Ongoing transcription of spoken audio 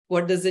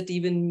what does it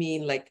even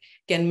mean? Like,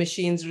 can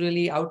machines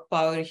really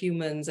outpower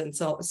humans and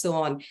so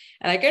on?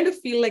 And I kind of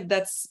feel like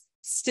that's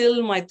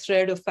still my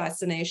thread of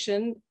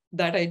fascination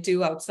that I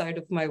do outside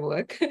of my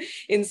work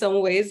in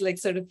some ways, like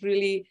sort of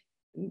really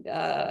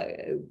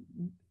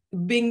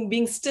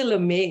being still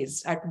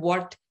amazed at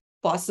what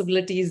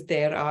possibilities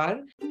there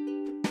are.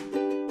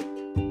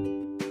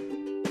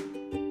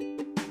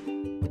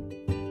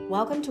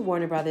 Welcome to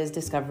Warner Brothers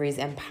Discovery's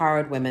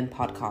Empowered Women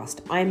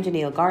podcast. I'm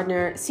Janelle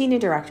Gardner, Senior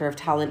Director of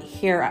Talent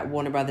here at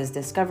Warner Brothers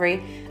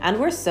Discovery, and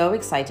we're so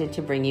excited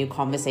to bring you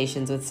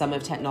conversations with some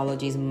of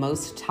technology's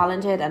most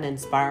talented and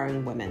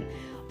inspiring women.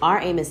 Our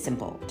aim is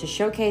simple: to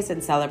showcase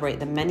and celebrate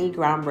the many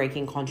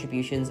groundbreaking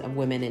contributions of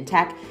women in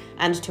tech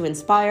and to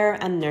inspire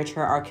and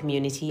nurture our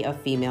community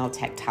of female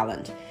tech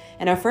talent.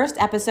 In our first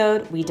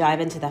episode, we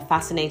dive into the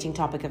fascinating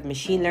topic of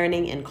machine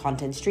learning in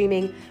content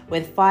streaming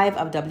with 5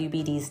 of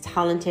WBD's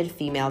talented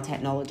female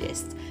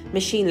technologists.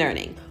 Machine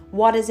learning,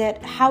 what is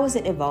it, how is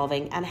it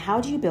evolving, and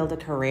how do you build a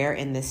career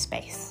in this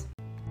space?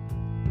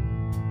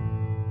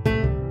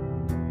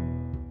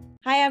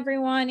 Hi,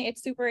 everyone.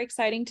 It's super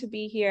exciting to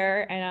be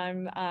here,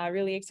 and I'm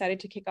really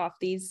excited to kick off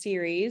these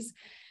series.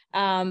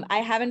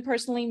 I haven't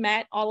personally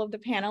met all of the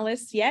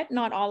panelists yet,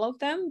 not all of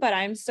them, but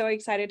I'm so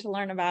excited to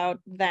learn about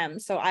them.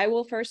 So I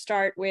will first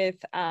start with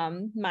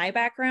my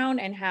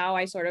background and how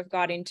I sort of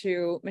got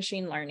into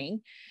machine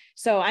learning.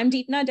 So I'm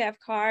Deepna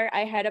Devkar.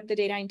 I head up the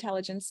data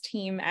intelligence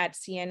team at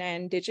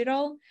CNN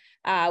Digital,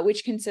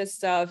 which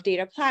consists of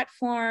data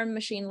platform,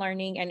 machine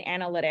learning, and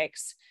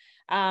analytics.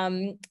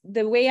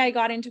 The way I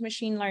got into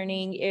machine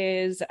learning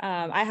is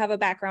I have a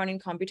background in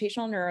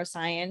computational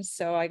neuroscience.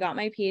 So I got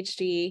my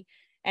PhD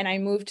and I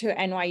moved to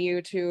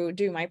NYU to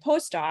do my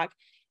postdoc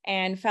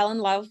and fell in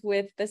love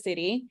with the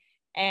city.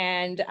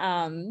 And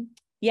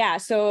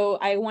so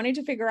I wanted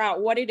to figure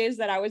out what it is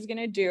that I was going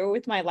to do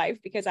with my life,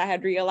 because I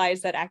had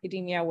realized that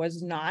academia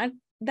was not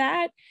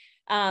that.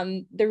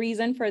 The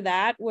reason for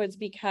that was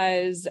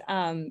because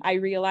I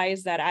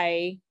realized that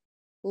I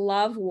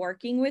love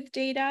working with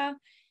data,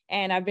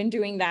 and I've been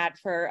doing that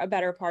for a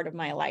better part of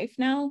my life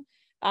now.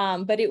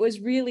 But it was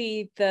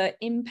really the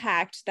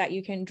impact that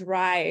you can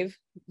drive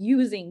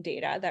using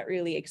data that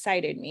really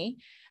excited me.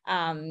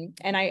 And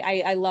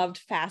I loved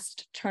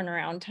fast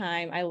turnaround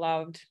time. I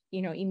loved,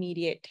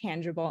 immediate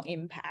tangible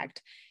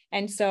impact.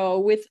 And so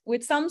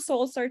with some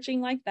soul searching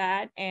like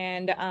that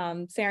and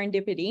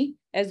serendipity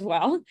as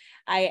well,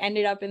 I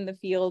ended up in the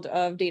field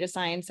of data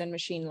science and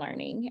machine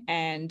learning.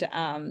 And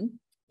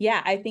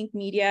I think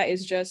media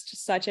is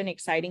just such an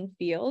exciting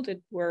field.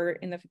 We're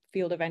in the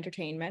field of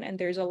entertainment, and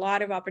there's a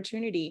lot of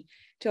opportunity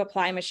to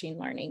apply machine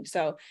learning.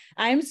 So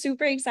I'm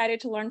super excited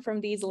to learn from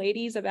these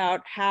ladies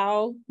about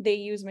how they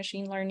use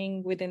machine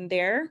learning within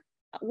their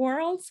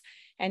worlds.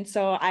 And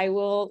so I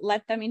will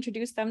let them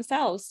introduce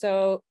themselves.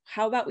 So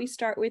how about we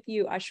start with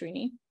you,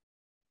 Ashwini?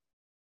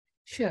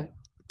 Sure.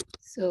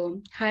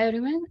 So hi,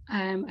 everyone.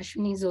 I am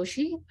Ashwini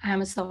Joshi. I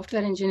am a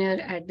software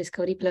engineer at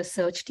Discovery Plus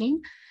Search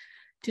team.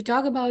 To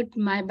talk about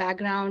my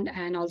background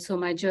and also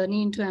my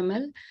journey into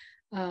ML,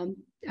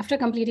 after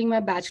completing my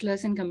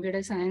bachelor's in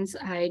computer science,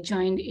 I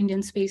joined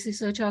Indian Space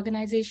Research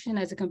Organization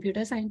as a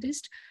computer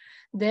scientist.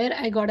 There,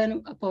 I got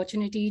an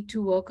opportunity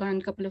to work on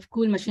a couple of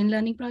cool machine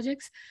learning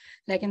projects.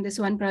 Like in this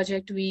one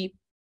project, we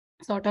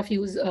sort of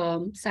use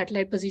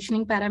satellite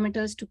positioning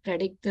parameters to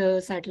predict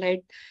the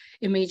satellite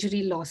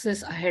imagery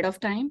losses ahead of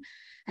time.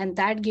 And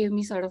that gave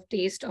me sort of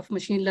taste of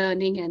machine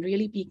learning and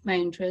really piqued my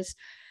interest.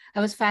 I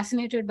was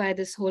fascinated by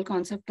this whole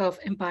concept of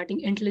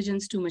imparting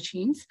intelligence to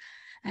machines.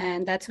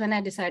 And that's when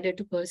I decided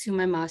to pursue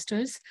my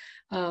master's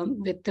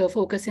with the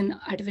focus in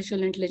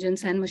artificial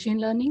intelligence and machine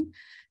learning.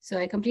 So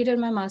I completed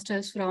my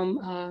master's from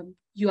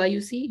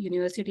UIUC,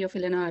 University of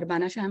Illinois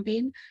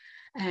Urbana-Champaign.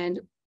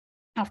 And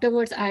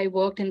afterwards, I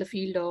worked in the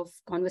field of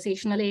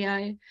conversational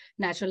AI,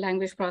 natural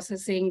language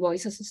processing,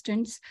 voice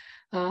assistants.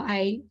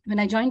 When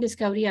I joined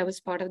Discovery, I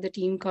was part of the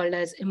team called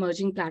as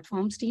Emerging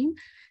Platforms team.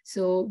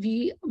 So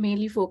we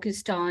mainly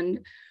focused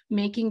on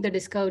making the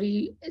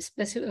Discovery,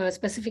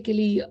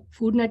 specifically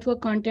Food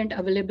Network content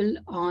available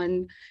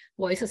on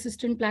voice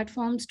assistant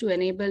platforms to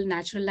enable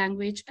natural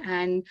language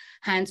and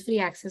hands-free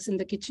access in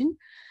the kitchen.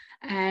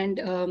 And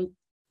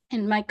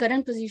in my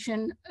current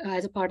position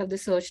as a part of the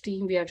search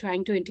team, we are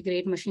trying to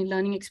integrate machine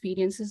learning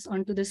experiences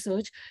onto the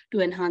search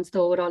to enhance the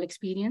overall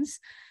experience.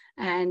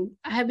 And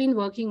I have been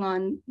working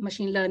on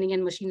machine learning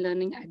and machine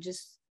learning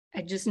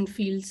adjacent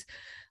fields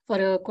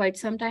for quite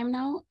some time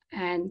now.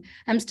 And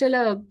I'm still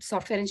a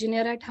software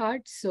engineer at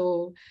heart,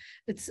 so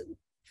it's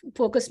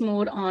focused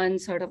more on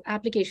sort of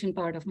application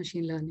part of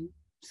machine learning.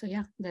 So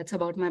yeah, that's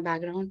about my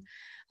background.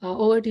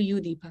 Over to you,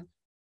 Deepa.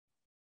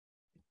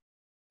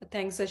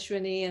 Thanks,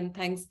 Ashwini, and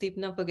thanks,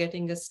 Deepna, for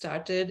getting us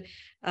started.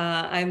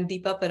 I'm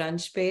Deepa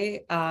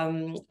Paranjpe.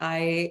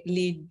 I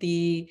lead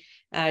the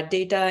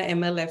data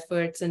ML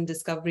efforts in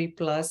Discovery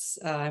Plus.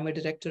 I'm a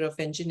director of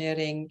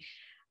engineering.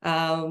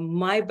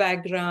 My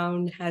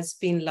background has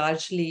been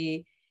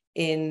largely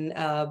in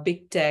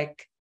big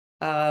tech,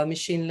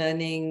 machine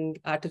learning,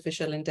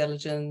 artificial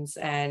intelligence,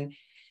 and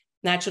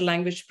natural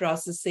language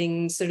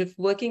processing, sort of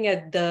working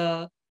at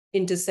the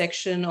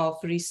intersection of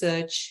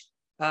research,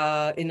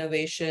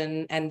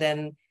 innovation, and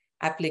then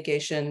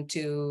application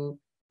to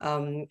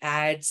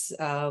ads.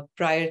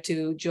 Prior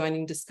to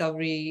joining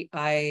Discovery,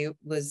 I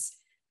was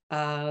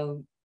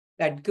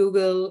at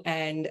Google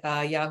and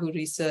Yahoo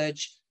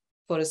Research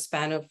for a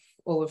span of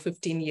over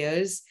 15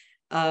 years.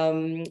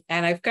 And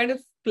I've kind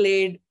of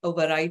played a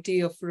variety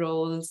of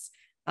roles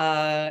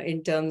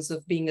in terms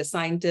of being a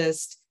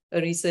scientist, a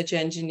research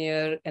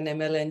engineer, an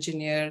ML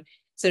engineer,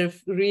 sort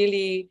of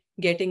really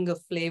getting a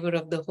flavor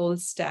of the whole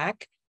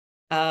stack.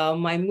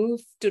 My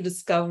move to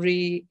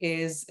Discovery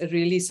is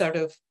really sort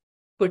of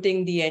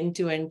putting the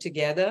end-to-end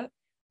together.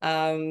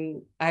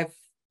 I've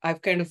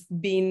kind of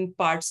been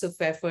parts of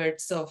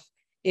efforts of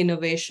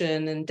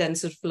innovation and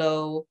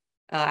TensorFlow,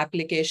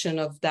 application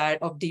of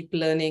that, of deep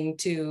learning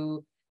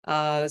to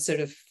sort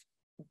of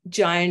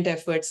giant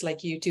efforts like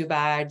YouTube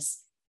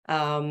ads,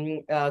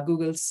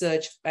 Google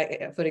search,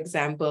 for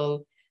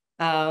example.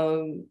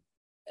 The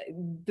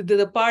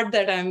part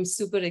that I'm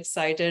super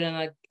excited,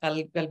 and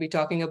I'll be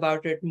talking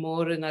about it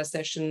more in our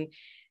session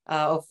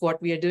of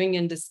what we are doing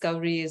in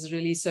Discovery, is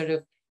really sort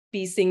of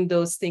piecing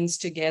those things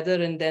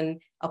together and then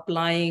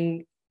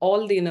applying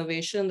all the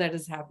innovation that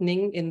is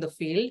happening in the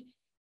field,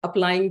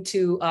 applying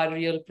to our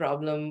real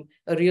problem,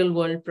 a real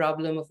world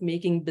problem of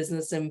making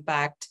business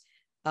impact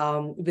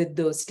with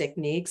those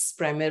techniques,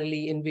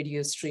 primarily in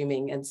video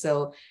streaming. And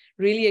so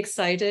really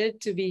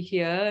excited to be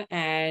here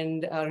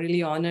and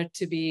really honored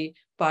to be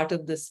part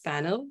of this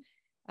panel.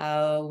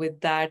 With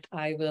that,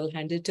 I will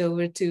hand it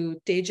over to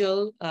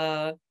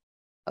Tejal,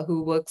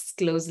 who works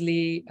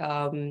closely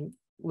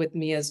with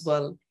me as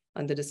well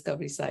on the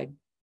Discovery side.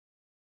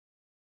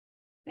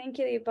 Thank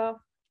you, Deepa.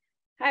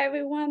 Hi,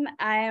 everyone.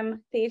 I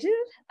am Tejal.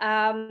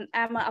 I'm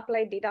an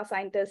applied data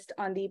scientist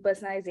on the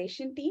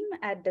personalization team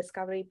at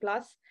Discovery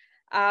Plus.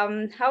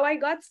 How I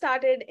got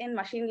started in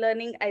machine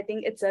learning, I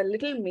think it's a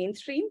little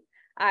mainstream.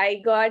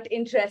 I got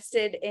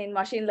interested in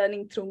machine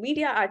learning through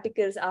media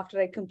articles after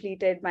I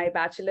completed my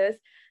bachelor's.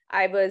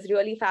 I was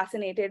really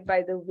fascinated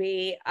by the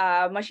way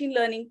machine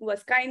learning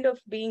was kind of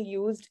being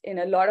used in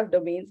a lot of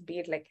domains, be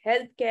it like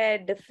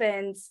healthcare,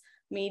 defense,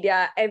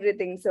 media,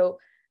 everything. So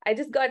I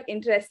just got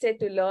interested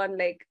to learn,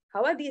 like,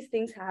 how are these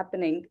things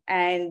happening?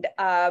 And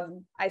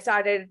I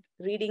started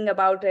reading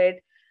about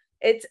it.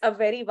 It's a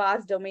very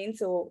vast domain,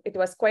 so it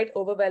was quite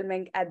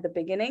overwhelming at the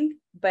beginning,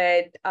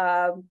 but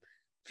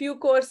few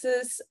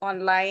courses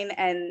online,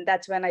 and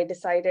that's when I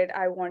decided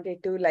I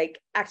wanted to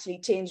actually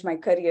change my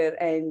career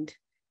and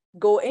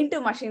go into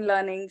machine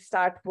learning,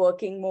 start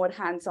working more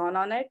hands-on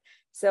on it.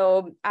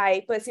 So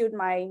I pursued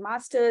my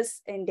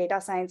master's in data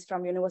science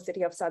from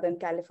University of Southern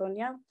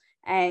California,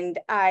 and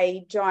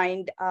I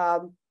joined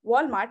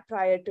Walmart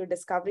prior to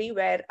Discovery,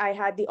 where I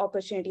had the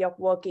opportunity of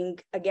working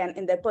again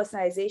in their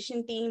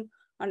personalization team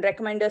on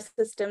recommender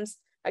systems.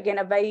 Again,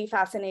 a very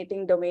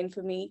fascinating domain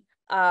for me.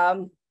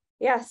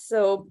 Yeah,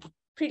 so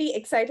pretty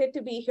excited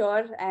to be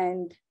here.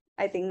 And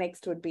I think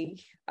next would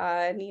be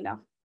Nina.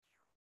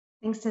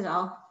 Thanks,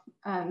 Tejal.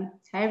 Hi,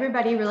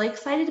 everybody. Really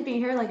excited to be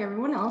here like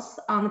everyone else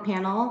on the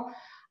panel.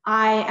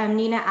 I am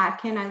Nina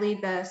Atkin. I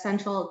lead the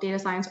Central Data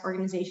Science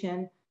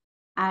Organization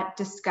at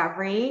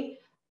Discovery.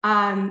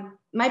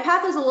 My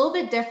path is a little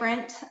bit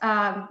different.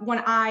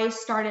 When I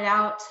started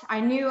out,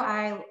 I knew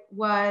I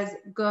was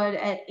good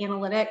at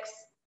analytics.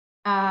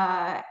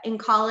 In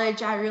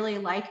college, I really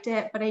liked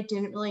it, but I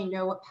didn't really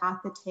know what path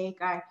to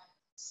take. I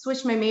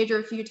switched my major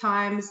a few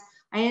times.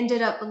 I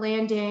ended up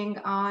landing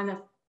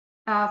on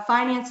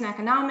finance and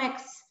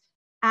economics.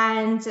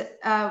 And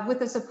with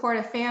the support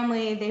of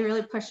family, they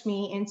really pushed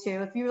me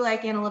into, if you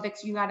like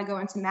analytics, you got to go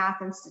into math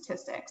and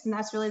statistics. And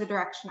that's really the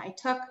direction I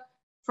took.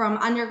 From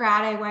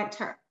undergrad, I went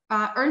to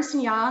Ernst &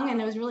 Young,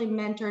 and I was really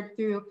mentored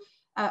through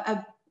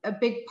a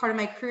big part of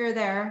my career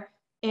there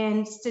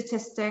in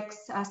statistics,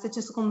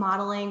 statistical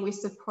modeling. We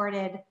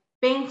supported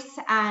banks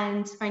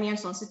and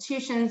financial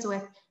institutions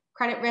with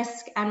credit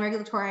risk and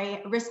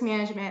regulatory risk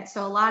management.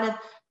 So a lot of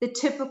the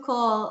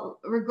typical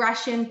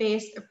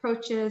regression-based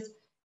approaches.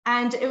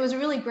 And it was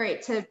really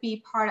great to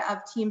be part of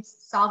teams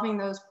solving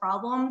those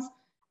problems.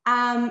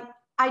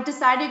 I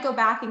decided to go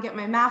back and get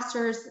my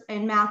master's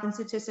in math and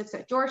statistics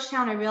at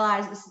Georgetown. I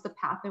realized this is the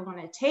path I want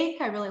to take.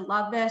 I really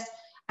love this.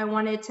 I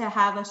wanted to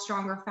have a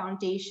stronger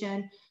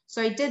foundation. So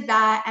I did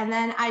that. And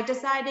then I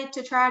decided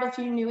to try out a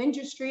few new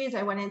industries.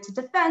 I went into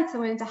defense, I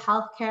went into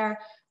healthcare,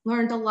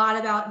 learned a lot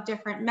about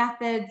different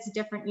methods,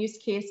 different use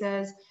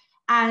cases.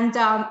 And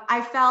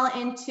I fell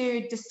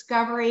into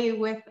Discovery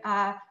with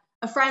a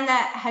friend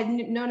that had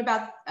known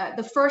about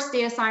the first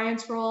data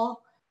science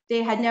role.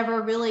 They had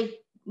never really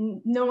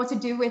known what to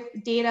do with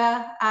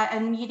data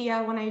and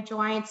media when I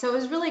joined. So it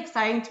was really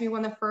exciting to be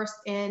one of the first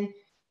in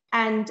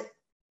and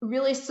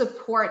really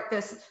support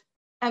this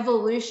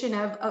evolution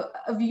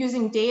of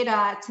using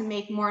data to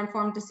make more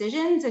informed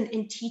decisions and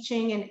in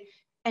teaching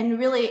and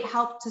really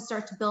help to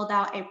start to build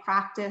out a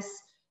practice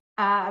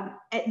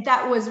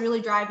that was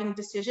really driving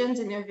decisions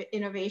and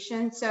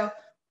innovation. So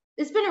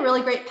it's been a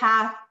really great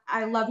path.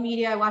 I love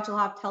media. I watch a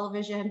lot of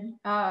television.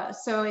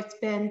 So it's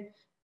been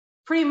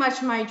pretty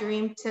much my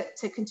dream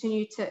to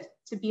continue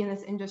to be in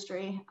this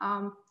industry.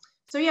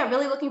 So yeah,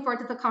 really looking forward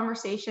to the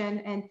conversation,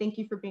 and thank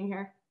you for being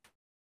here.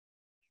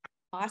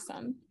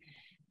 Awesome.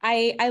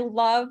 I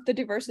love the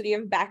diversity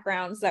of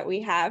backgrounds that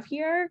we have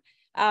here,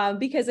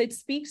 because it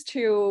speaks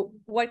to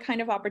what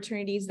kind of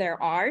opportunities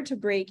there are to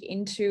break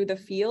into the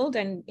field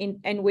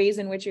and ways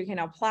in which you can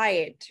apply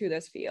it to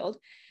this field.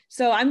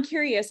 So I'm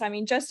curious, I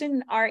mean, just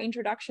in our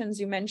introductions,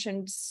 you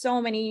mentioned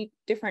so many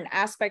different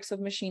aspects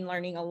of machine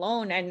learning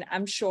alone. And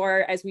I'm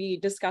sure as we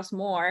discuss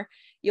more,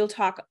 you'll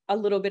talk a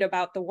little bit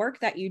about the work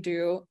that you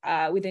do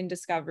within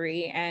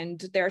Discovery.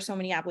 And there are so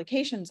many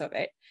applications of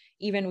it,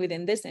 even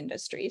within this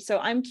industry. So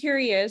I'm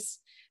curious,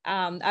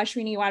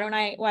 Ashwini,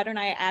 why don't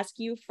I ask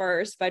you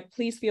first, but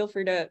please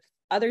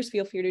others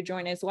feel free to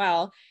join as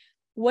well.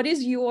 What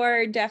is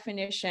your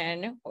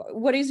definition?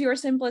 What is your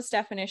simplest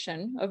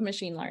definition of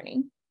machine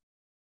learning?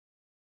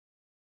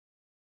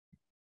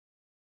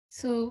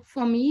 So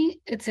for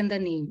me, it's in the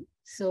name.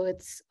 So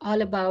it's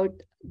all about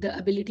the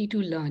ability to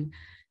learn,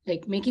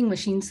 like making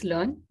machines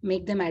learn,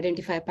 make them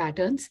identify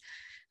patterns.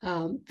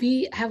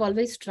 We have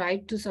always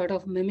tried to sort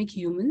of mimic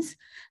humans,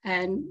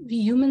 and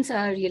we humans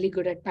are really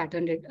good at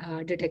pattern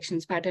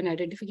detections, pattern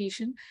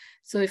identification.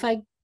 So if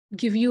I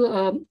give you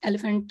an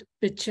elephant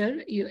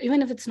picture,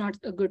 even if it's not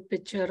a good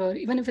picture, or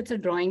even if it's a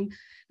drawing,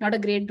 not a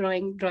great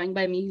drawing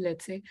by me,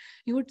 let's say,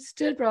 you would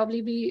still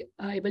probably be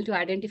able to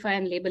identify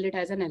and label it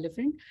as an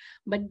elephant.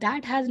 But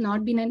that has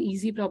not been an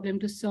easy problem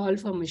to solve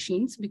for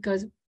machines,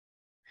 because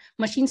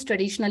machines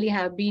traditionally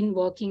have been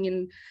working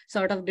in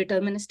sort of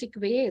deterministic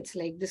way. It's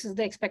like, this is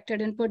the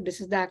expected input,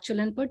 this is the actual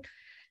input,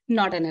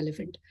 not an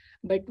elephant.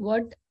 But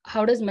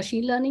how does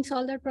machine learning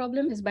solve that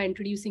problem is by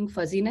introducing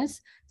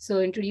fuzziness. So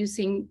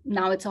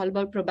now it's all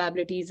about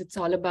probabilities. It's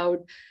all about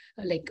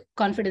like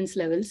confidence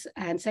levels.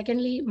 And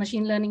secondly,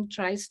 machine learning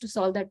tries to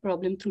solve that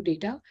problem through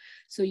data.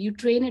 So you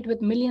train it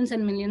with millions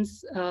and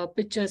millions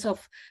pictures,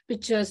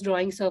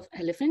 drawings of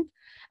elephant.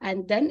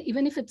 And then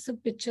even if it's a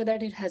picture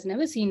that it has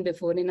never seen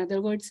before, in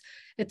other words,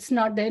 it's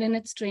not there in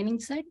its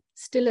training set,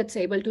 still it's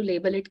able to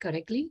label it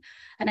correctly.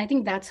 And I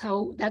think that's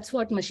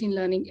what machine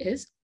learning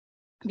is.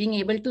 Being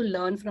able to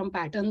learn from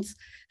patterns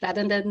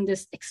rather than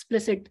this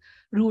explicit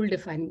rule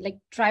defined. Like,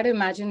 try to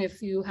imagine if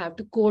you have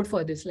to code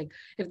for this, like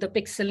if the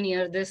pixel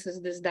near this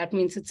is this, that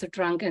means it's a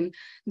trunk, and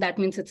that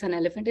means it's an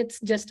elephant. It's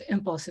just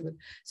impossible.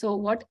 So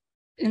what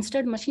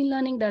instead machine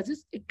learning does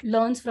is it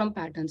learns from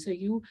patterns. So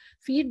you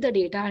feed the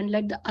data and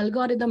let the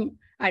algorithm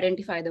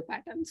identify the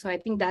pattern. So I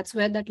think that's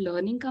where that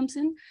learning comes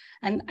in.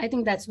 And I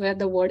think that's where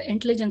the word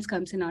intelligence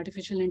comes in,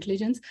 artificial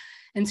intelligence.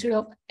 Instead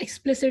of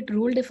explicit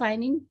rule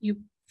defining, you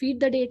feed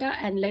the data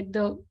and let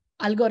the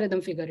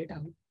algorithm figure it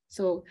out.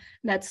 So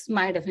that's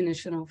my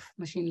definition of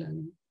machine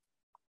learning.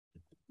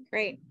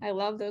 Great. I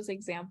love those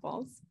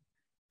examples.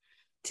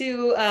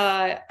 To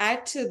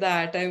add to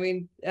that, I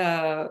mean,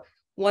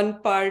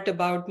 one part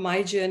about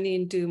my journey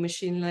into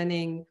machine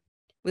learning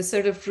was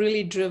sort of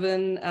really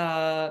driven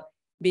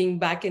being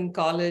back in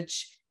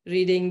college,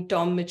 reading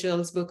Tom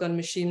Mitchell's book on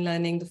machine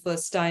learning the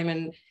first time,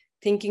 and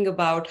thinking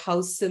about how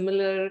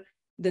similar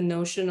the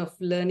notion of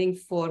learning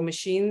for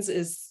machines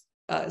is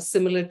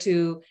similar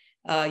to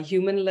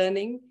human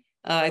learning.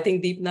 I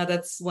think, Deepna,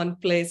 that's one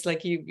place,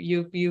 like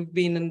you've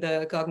been in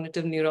the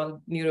cognitive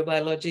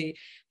neurobiology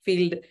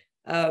field.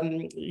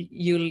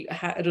 You'll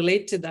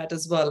relate to that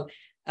as well.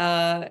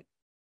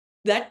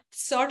 That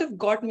sort of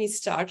got me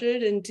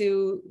started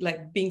into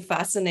like being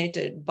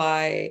fascinated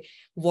by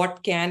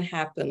what can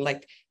happen,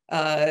 like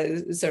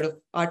sort of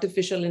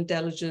artificial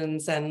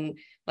intelligence and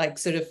like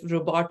sort of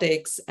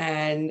robotics,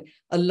 and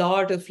a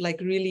lot of like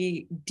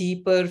really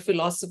deeper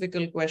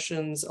philosophical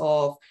questions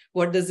of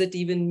what does it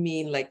even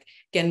mean? Like,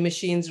 can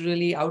machines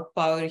really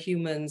outpower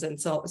humans,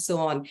 and so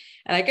on.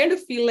 And I kind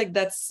of feel like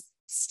that's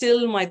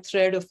still my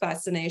thread of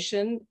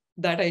fascination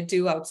that I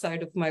do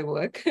outside of my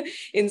work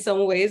in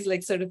some ways,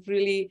 like sort of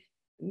really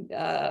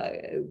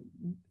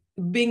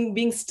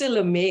being still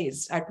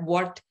amazed at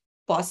what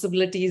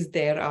possibilities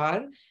there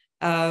are.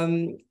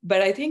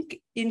 But I think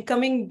in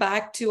coming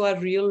back to our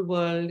real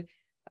world,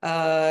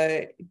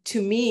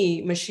 to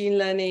me, machine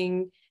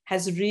learning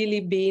has really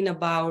been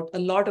a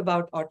lot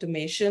about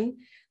automation,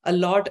 a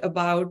lot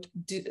about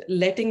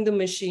letting the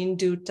machine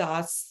do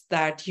tasks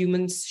that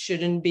humans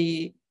shouldn't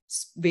be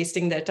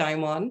wasting their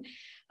time on.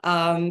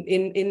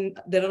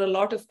 There are a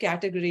lot of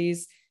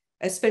categories,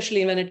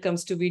 especially when it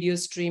comes to video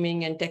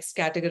streaming and text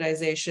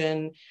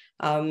categorization.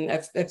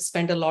 I've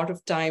spent a lot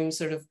of time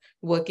sort of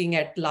working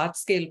at large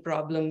scale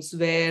problems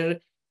where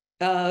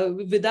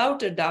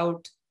without a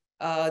doubt,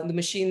 the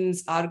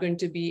machines are going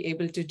to be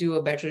able to do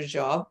a better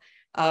job.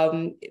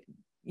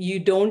 You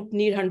don't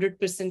need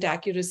 100%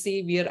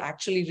 accuracy. We are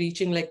actually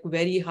reaching like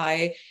very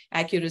high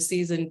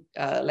accuracies in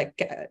like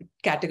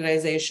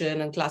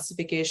categorization and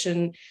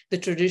classification, the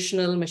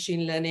traditional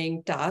machine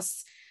learning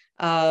tasks.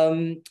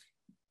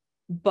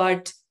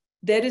 But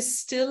there is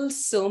still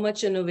so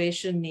much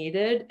innovation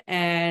needed.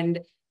 And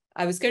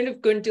I was kind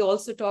of going to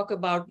also talk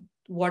about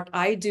what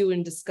I do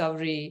in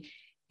discovery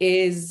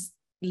is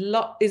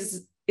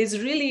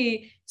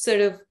really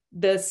sort of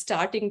the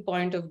starting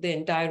point of the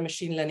entire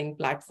machine learning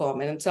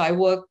platform. And so I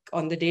work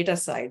on the data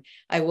side.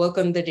 I work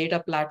on the data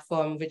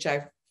platform, which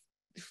I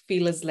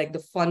feel is like the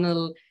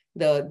funnel,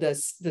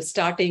 the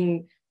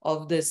starting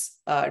of this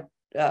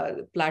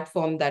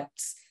platform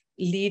that's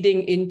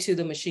leading into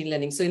the machine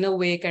learning. So in a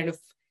way, kind of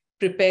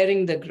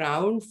preparing the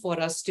ground for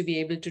us to be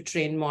able to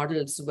train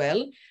models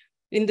well.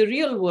 In the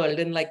real world,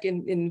 and like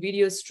in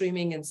video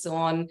streaming and so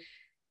on,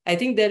 I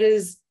think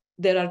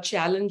there are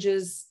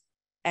challenges.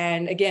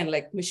 And again,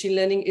 like machine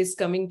learning is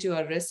coming to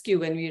our rescue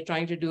when we are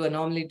trying to do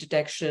anomaly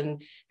detection,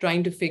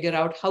 trying to figure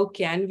out how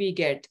can we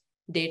get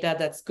data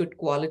that's good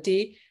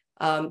quality,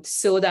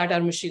 so that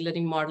our machine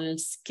learning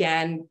models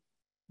can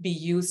be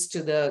used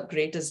to the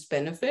greatest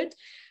benefit.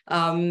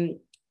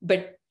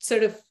 But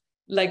sort of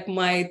like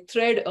my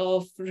thread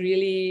of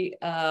really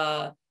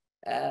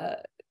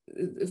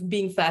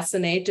being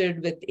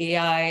fascinated with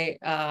AI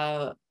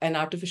and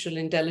artificial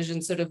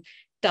intelligence sort of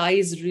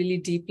ties really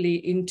deeply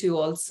into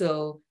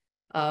also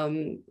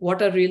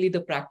what are really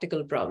the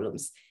practical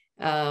problems.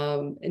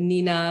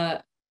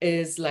 Nina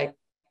is like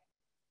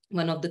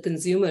one of the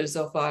consumers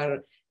of our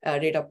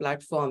data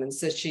platform. And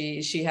so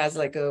she has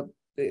like a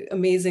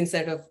amazing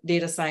set of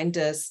data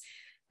scientists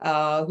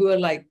who are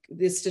like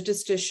the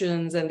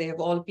statisticians, and they have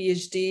all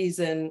PhDs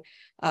and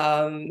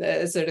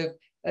sort of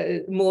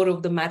more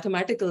of the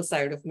mathematical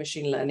side of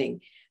machine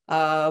learning.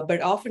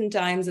 But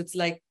oftentimes it's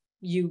like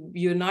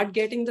you're not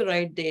getting the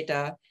right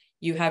data.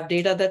 You have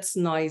data that's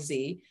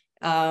noisy.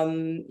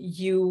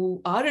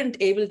 You aren't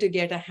able to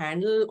get a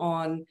handle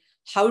on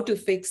how to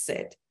fix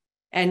it.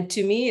 And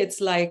to me, it's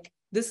like,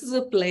 this is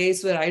a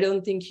place where I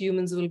don't think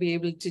humans will be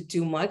able to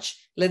do much.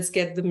 Let's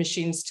get the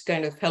machines to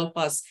kind of help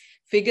us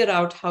figure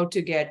out how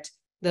to get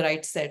the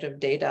right set of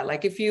data.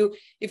 Like if you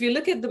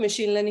look at the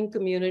machine learning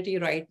community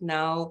right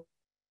now,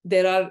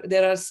 there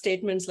are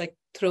statements like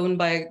thrown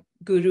by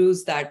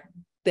gurus that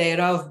the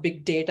era of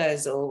big data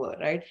is over,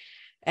 right?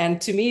 And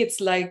to me,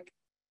 it's like,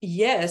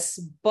 yes,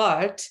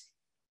 but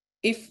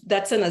if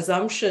that's an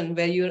assumption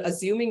where you're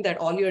assuming that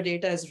all your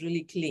data is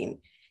really clean,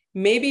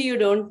 maybe you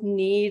don't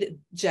need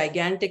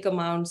gigantic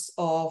amounts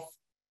of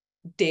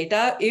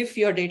data if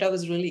your data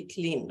was really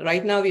clean.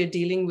 Right now, we are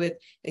dealing with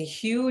a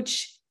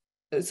huge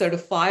sort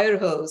of fire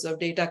hose of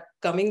data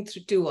coming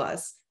through to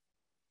us,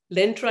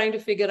 then trying to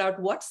figure out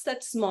what's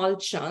that small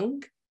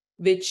chunk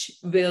which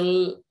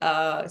will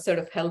sort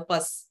of help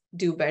us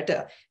do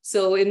better.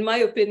 So in my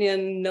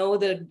opinion, no,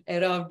 the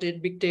era of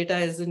big data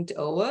isn't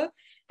over.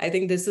 I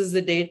think this is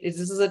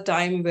a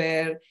time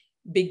where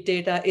big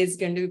data is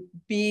going to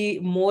be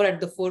more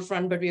at the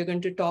forefront, but we are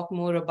going to talk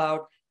more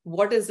about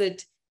what is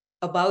it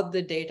about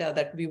the data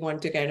that we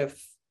want to kind of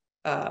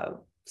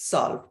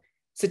solve.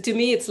 So to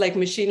me, it's like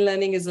machine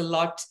learning is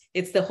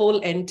it's the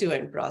whole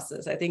end-to-end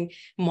process. I think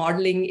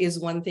modeling is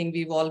one thing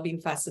we've all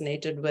been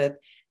fascinated with.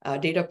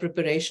 Data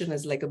preparation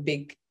is like a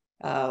big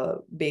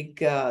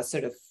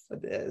sort of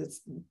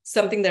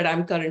something that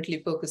I'm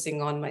currently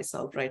focusing on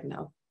myself right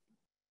now.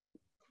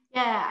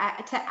 Yeah,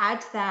 to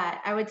add to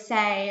that, I would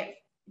say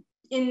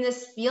in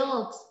this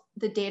field,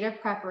 the data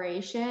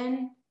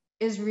preparation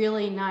is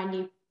really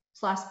 90+%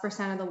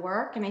 of the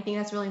work. And I think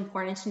that's really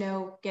important to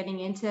know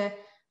getting into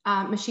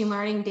machine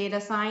learning,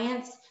 data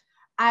science.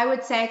 I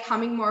would say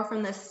coming more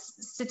from the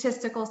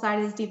statistical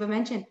side, as Deepa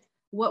mentioned,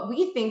 what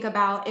we think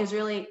about is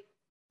really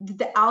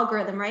the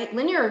algorithm, right?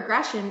 Linear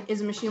regression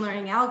is a machine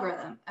learning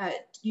algorithm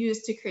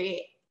used to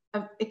create,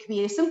 it could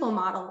be a simple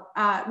model.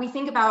 We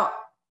think about,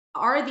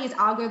 are these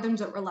algorithms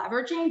that we're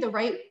leveraging the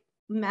right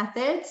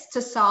methods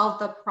to solve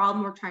the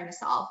problem we're trying to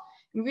solve?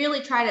 And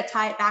really try to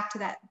tie it back to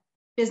that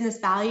business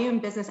value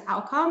and business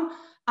outcome.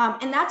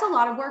 And that's a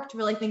lot of work to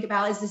really think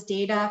about, is this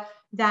data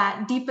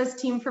that Deepa's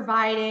team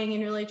providing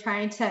and really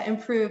trying to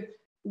improve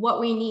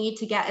what we need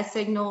to get a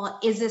signal.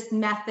 Is this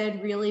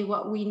method really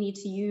what we need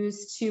to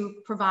use to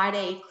provide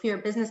a clear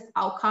business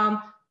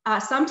outcome?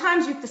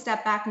 Sometimes you have to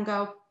step back and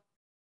go,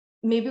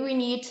 maybe we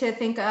need to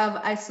think of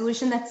a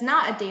solution that's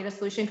not a data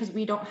solution because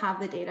we don't have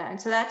the data. And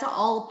so that's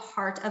all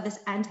part of this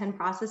end-to-end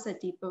process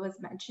that Deepa was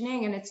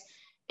mentioning. And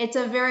it's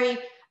a very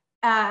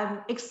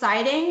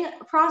exciting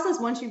process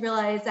once you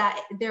realize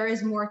that there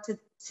is more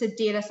to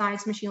data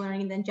science, machine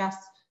learning than just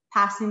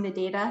passing the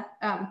data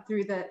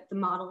through the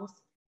models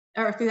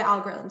or through the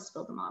algorithms to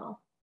build the model.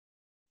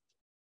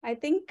 I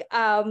think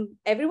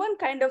everyone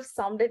kind of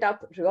summed it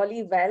up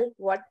really well,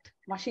 what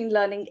machine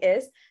learning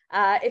is.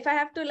 If I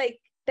have to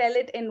tell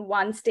it in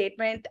one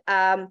statement,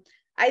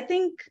 I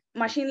think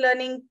machine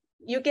learning,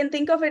 you can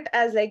think of it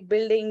as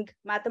building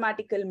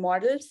mathematical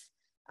models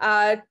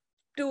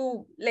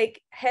to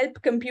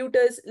help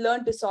computers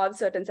learn to solve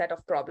certain set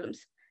of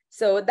problems.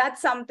 So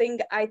that's something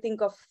I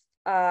think of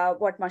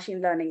what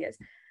machine learning is.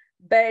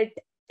 But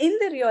in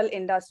the real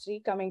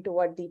industry, coming to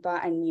what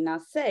Deepa and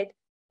Nina said,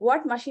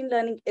 what machine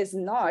learning is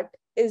not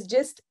is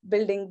just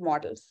building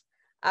models.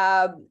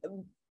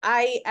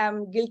 I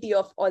am guilty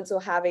of also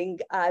having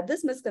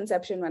this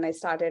misconception when I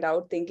started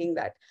out, thinking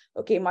that,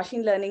 okay,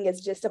 machine learning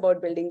is just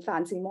about building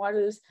fancy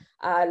models,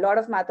 a lot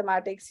of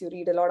mathematics, you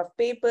read a lot of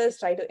papers,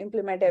 try to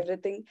implement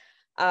everything.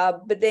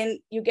 But then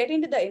you get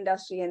into the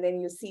industry and then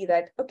you see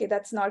that, okay,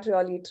 that's not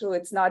really true.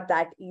 It's not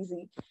that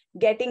easy.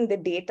 Getting the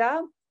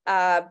data,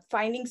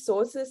 finding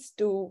sources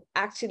to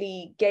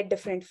actually get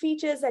different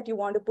features that you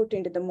want to put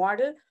into the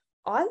model,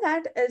 all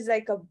that is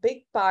like a big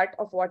part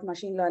of what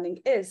machine learning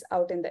is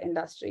out in the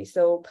industry.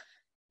 So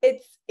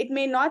it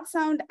may not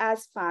sound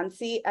as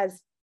fancy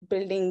as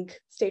building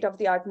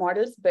state-of-the-art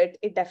models, but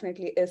it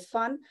definitely is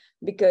fun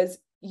because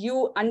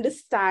you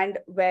understand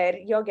where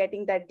you're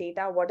getting that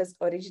data, where is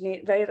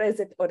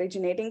it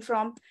originating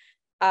from?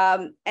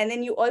 And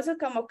then you also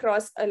come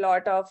across a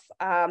lot of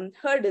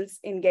hurdles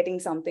in getting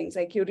some things.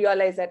 Like you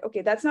realize that,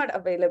 okay, that's not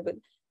available.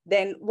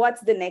 Then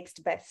what's the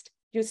next best?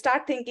 You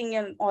start thinking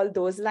in all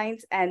those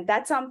lines. And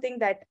that's something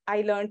that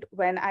I learned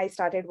when I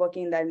started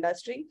working in the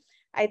industry.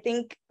 I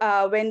think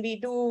when we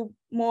do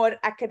more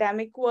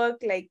academic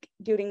work, like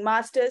during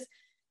masters,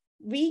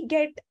 we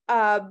get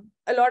a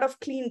lot of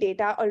clean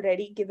data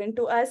already given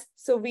to us.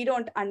 So we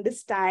don't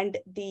understand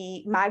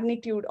the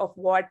magnitude of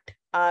what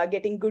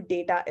getting good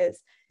data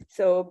is.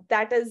 So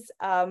that is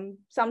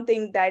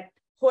something that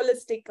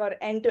holistic or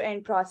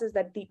end-to-end process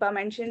that Deepa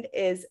mentioned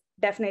is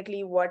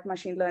definitely what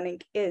machine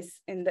learning is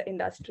in the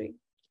industry.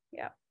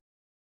 Yeah.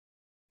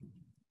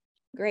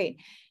 Great.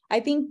 I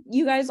think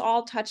you guys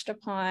all touched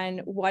upon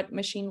what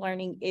machine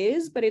learning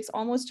is, but it's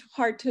almost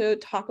hard to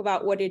talk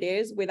about what it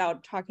is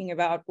without talking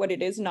about what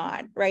it is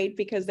not, right?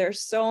 Because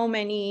there's so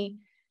many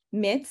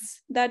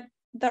myths that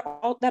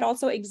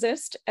also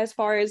exist as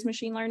far as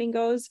machine learning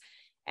goes.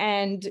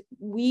 And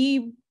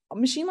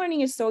machine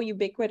learning is so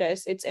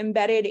ubiquitous. It's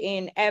embedded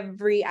in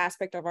every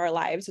aspect of our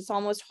lives. It's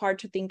almost hard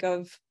to think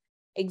of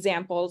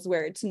examples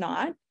where it's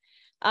not.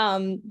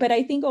 But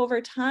I think over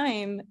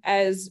time,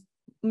 as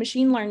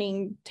machine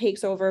learning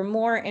takes over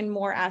more and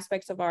more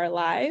aspects of our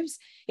lives,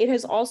 it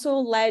has also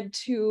led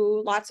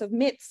to lots of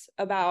myths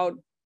about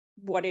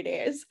what it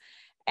is.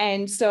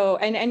 And so,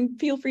 and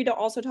feel free to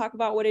also talk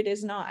about what it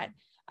is not.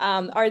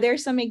 Are there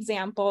some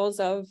examples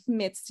of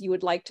myths you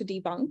would like to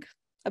debunk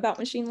about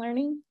machine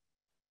learning?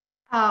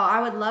 Oh,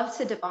 I would love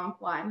to debunk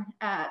one.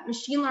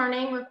 Machine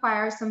learning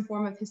requires some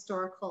form of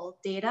historical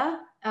data.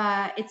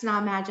 It's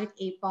not a magic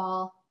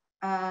 8-ball.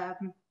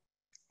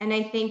 And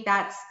I think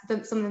that's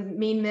some of the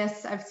main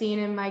myths I've seen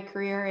in my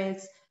career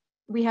is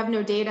we have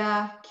no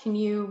data. Can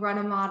you run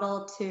a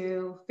model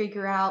to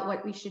figure out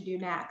what we should do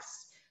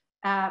next?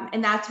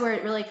 And that's where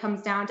it really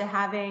comes down to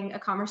having a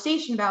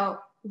conversation about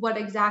what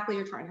exactly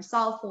you're trying to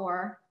solve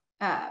for,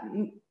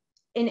 and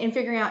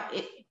figuring out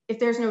if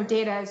there's no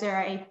data, is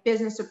there a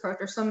business approach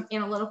or some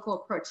analytical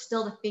approach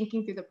still to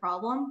thinking through the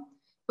problem?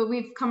 But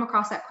we've come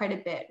across that quite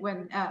a bit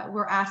when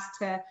we're asked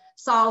to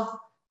solve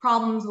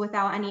problems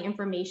without any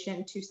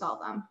information to solve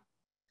them.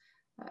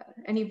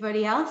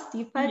 Anybody else?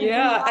 Deepa?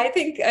 Yeah, I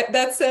think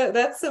that's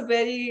a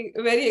very,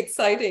 very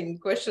exciting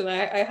question.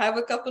 I have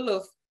a couple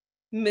of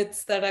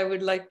myths that I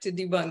would like to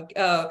debunk.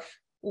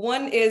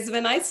 One is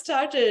when I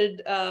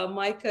started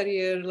my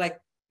career, like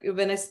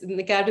when in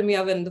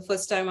academia, when the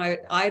first time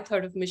I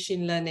thought of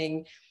machine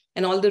learning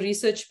and all the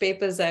research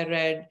papers I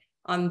read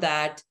on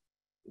that,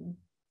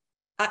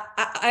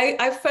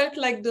 I felt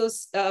like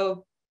those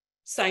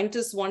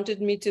scientists wanted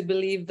me to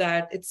believe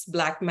that it's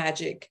black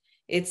magic.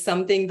 It's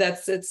something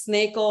it's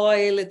snake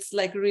oil. It's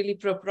like really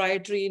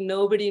proprietary.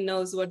 Nobody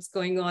knows what's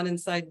going on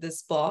inside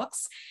this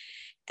box.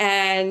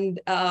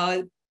 And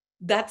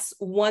that's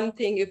one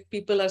thing, if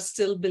people are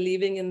still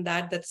believing in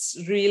that, that's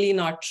really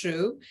not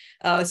true,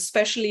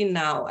 especially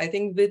now. I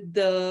think with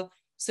the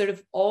sort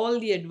of all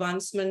the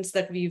advancements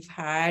that we've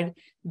had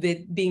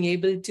with being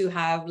able to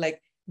have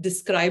like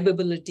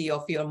describability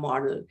of your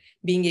model,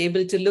 being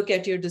able to look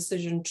at your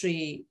decision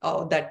tree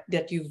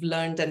that you've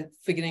learned and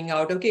figuring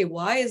out, okay,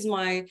 why is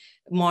my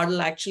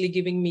model actually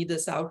giving me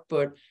this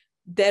output?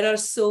 There are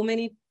so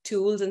many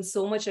tools and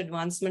so much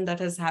advancement that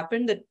has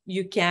happened that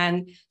you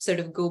can sort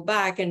of go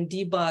back and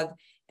debug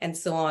and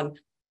so on.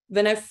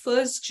 When I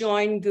first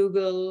joined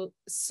Google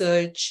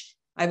search,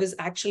 I was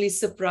actually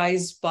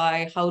surprised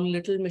by how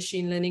little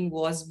machine learning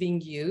was being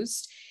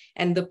used.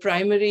 And the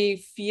primary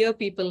fear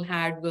people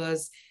had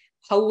was,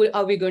 how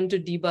are we going to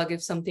debug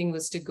if something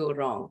was to go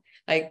wrong?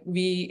 Like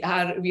we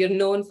are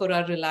known for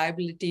our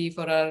reliability,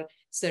 for our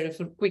sort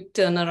of quick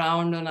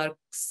turnaround on our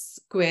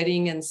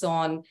querying and so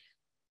on.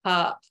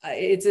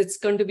 It's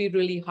going to be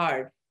really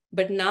hard.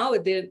 But now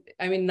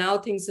now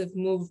things have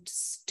moved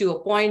to a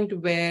point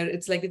where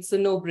it's like it's a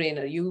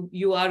no-brainer.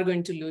 You are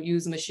going to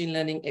use machine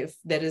learning if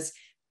there is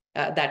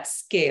that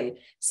scale.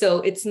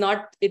 So it's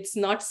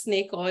not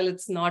snake oil.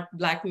 It's not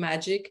black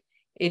magic.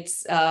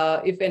 It's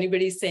if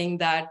anybody's saying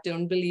that,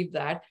 don't believe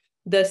that.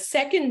 The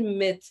second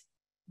myth,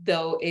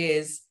 though,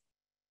 is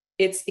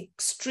it's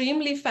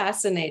extremely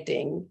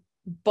fascinating,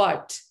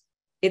 but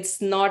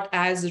it's not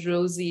as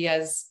rosy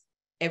as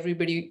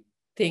everybody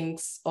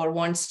thinks or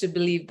wants to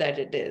believe that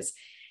it is.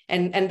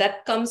 And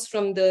that comes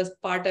from the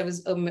part I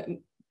was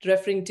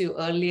referring to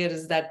earlier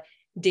is that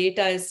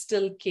data is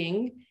still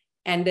king,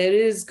 and there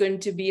is going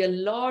to be a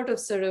lot of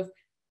sort of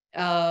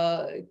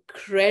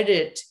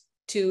credit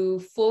to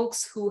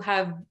folks who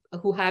have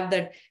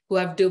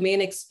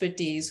domain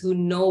expertise, who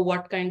know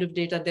what kind of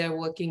data they're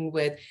working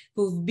with,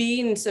 who've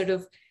been sort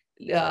of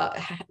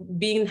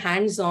being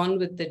hands-on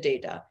with the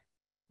data.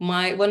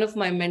 One of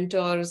my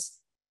mentors,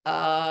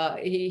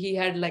 he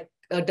had like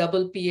a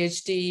double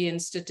PhD in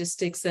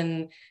statistics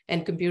and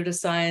computer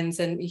science,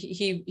 and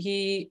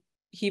he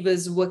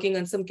was working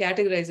on some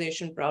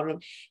categorization problem.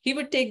 He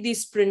would take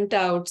these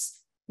printouts.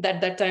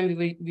 That time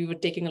we were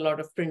taking a lot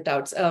of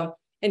printouts,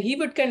 and he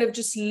would kind of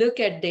just look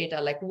at data,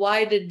 like,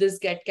 why did this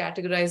get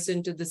categorized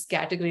into this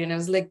category? And I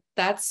was like,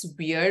 that's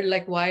weird.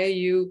 Like, why are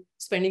you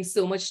spending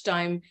so much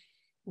time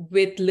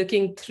with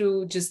looking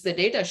through just the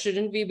data?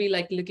 Shouldn't we be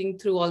like looking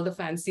through all the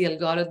fancy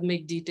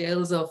algorithmic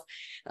details of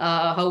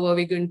how are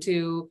we going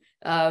to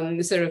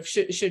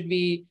should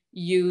we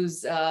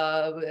use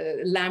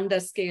lambda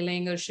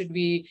scaling, or should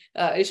we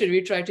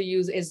try to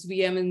use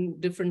SVM in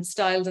different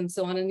styles and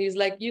so on? And he's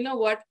like, you know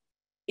what?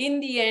 In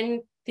the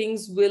end,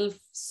 things will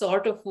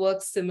sort of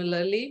work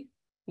similarly.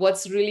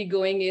 What's really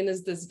going in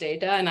is this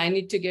data, and I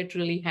need to get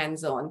really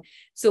hands-on.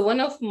 So one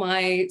of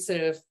my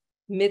sort of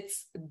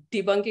myths,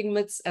 debunking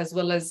myths, as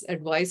well as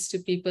advice to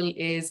people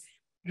is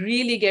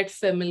really get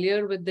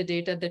familiar with the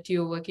data that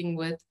you're working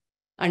with,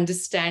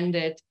 understand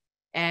it,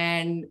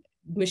 and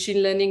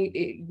machine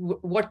learning,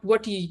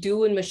 what you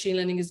do in machine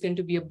learning is going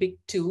to be a big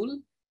tool.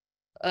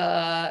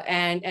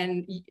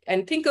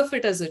 And think of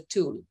it as a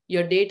tool.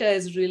 Your data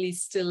is really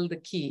still the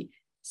key.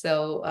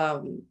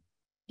 So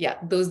yeah,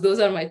 those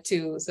are my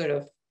two sort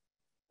of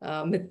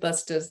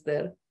mythbusters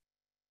there.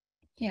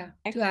 Yeah,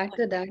 to add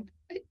to that,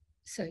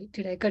 sorry,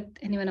 did I cut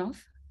anyone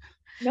off?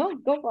 No,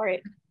 go for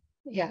it.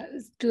 Yeah,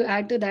 to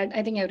add to that,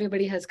 I think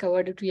everybody has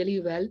covered it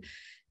really well.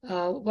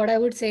 What I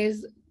would say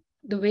is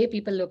the way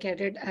people look at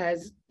it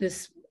as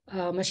this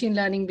machine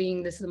learning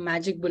being this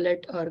magic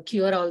bullet or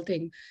cure-all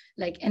thing.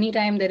 Like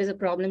anytime there is a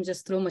problem,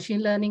 just throw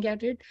machine learning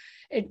at it.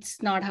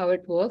 It's not how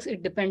it works.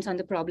 It depends on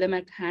the problem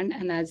at hand.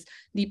 And as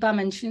Deepa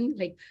mentioned,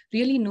 like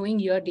really knowing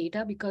your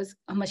data, because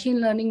a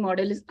machine learning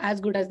model is as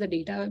good as the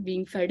data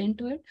being fed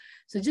into it.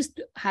 So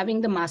just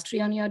having the mastery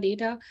on your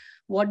data,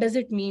 what does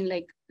it mean?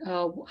 Like,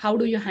 how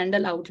do you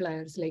handle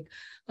outliers? Like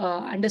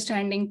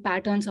understanding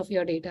patterns of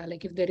your data.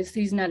 Like if there is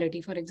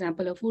seasonality, for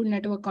example, a food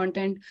network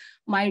content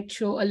might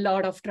show a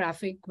lot of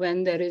traffic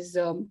when there is,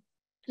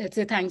 let's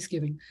say,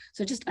 Thanksgiving.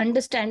 So just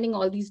understanding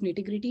all these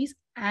nitty-gritties,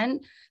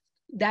 and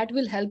that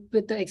will help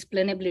with the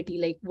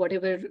explainability, like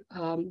whatever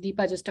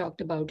Deepa just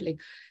talked about, like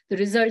the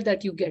result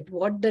that you get,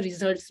 what the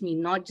results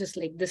mean, not just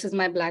like, this is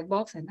my black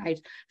box and I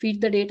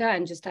feed the data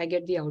and just I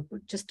get the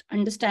output. Just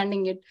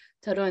understanding it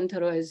thorough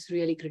is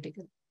really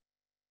critical.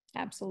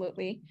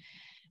 Absolutely.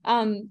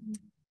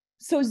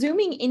 So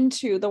zooming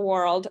into the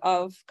world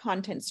of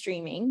content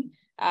streaming,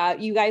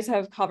 you guys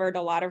have covered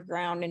a lot of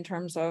ground in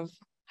terms of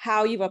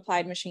how you've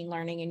applied machine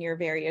learning in your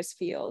various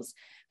fields.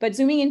 But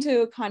zooming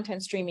into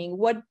content streaming,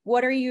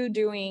 what are you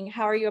doing?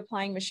 How are you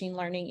applying machine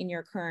learning in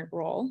your current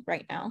role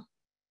right now?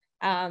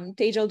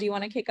 Tejal, do you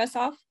want to kick us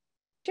off?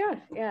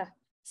 Sure, yeah.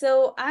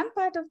 So I'm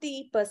part of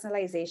the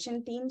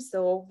personalization team.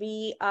 So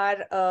we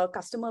are a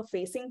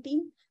customer-facing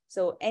team.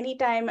 So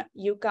anytime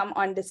you come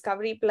on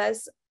Discovery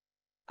Plus,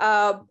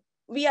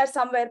 we are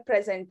somewhere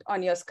present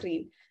on your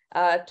screen,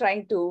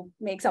 trying to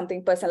make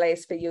something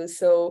personalized for you.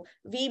 So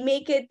we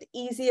make it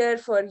easier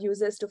for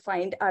users to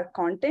find our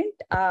content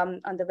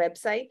on the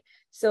website.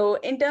 So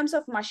in terms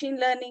of machine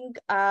learning,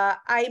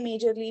 I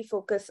majorly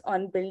focus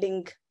on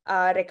building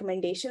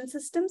recommendation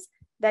systems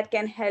that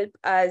can help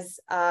us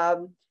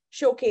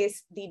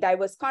showcase the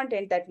diverse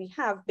content that we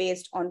have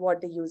based on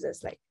what the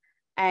users like.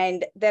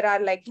 And there are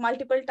like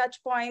multiple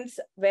touch points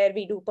where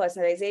we do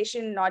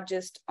personalization, not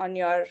just on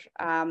your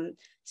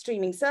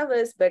streaming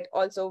service, but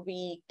also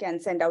we can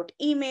send out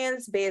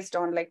emails based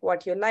on like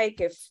what you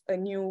like. If a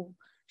new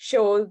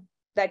show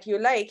that you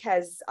like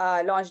has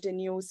launched a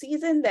new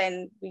season,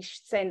 then we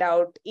send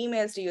out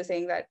emails to you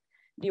saying that,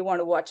 do you want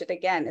to watch it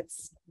again?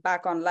 It's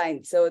back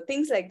online. So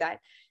things like that.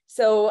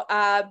 So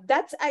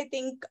that's, I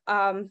think,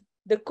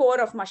 the core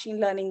of machine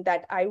learning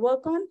that I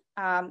work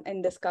on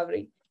in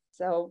Discovery.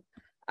 So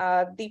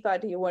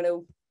Deepa, do you want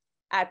to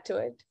add to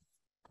it?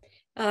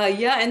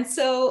 Yeah, and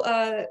so,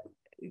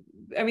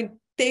 I mean,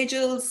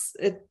 Tejal's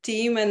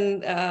team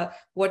and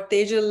what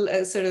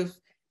Tejal sort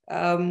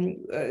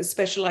of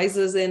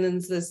specializes in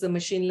is the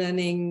machine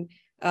learning,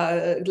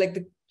 like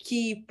the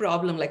key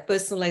problem, like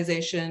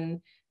personalization,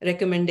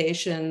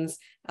 recommendations,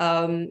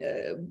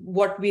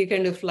 what we're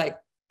kind of like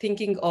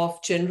thinking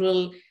of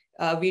general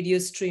video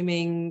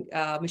streaming,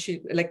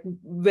 machine, like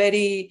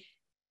very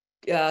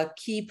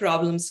key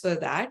problems for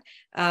that.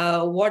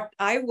 What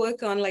I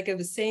work on, like I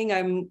was saying,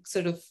 I'm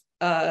sort of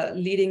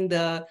leading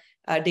the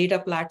data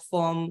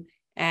platform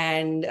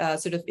and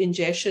sort of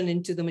ingestion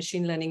into the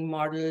machine learning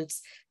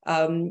models.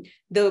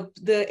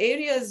 The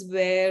areas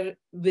where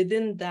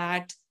within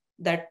that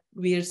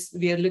we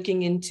are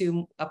looking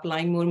into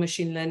applying more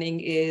machine learning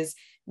is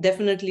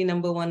definitely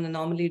number one,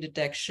 anomaly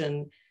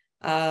detection,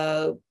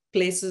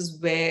 places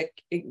where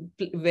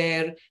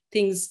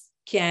things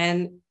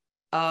can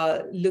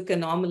look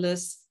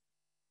anomalous.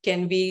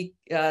 Can we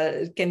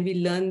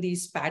learn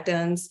these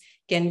patterns?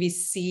 Can we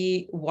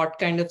see what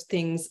kind of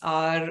things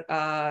are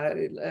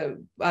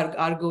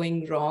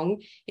going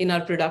wrong in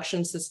our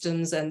production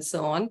systems and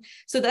so on?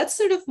 So that's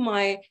sort of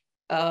my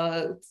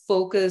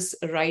focus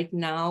right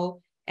now.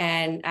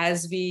 And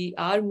as we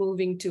are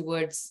moving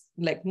towards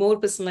like more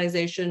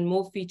personalization,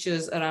 more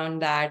features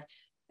around that,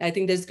 I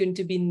think there's going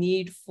to be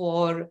need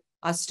for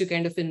us to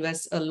kind of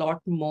invest a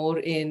lot more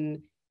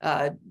in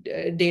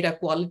data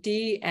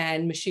quality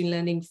and machine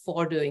learning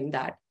for doing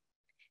that.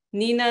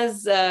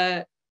 Nina's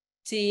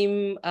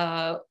team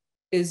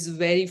is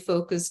very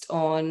focused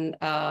on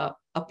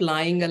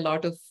applying a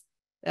lot of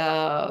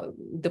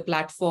the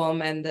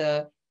platform and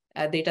the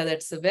data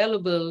that's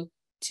available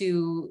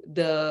to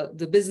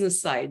the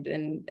business side.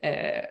 And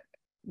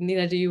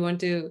Nina, do you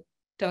want to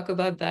talk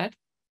about that?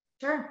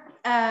 Sure.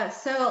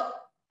 So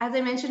as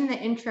I mentioned in the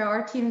intro,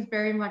 our team is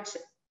very much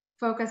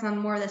focused on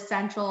more of the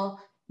central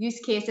use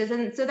cases.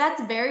 And so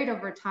that's varied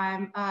over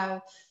time.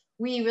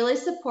 We really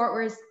support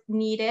where it's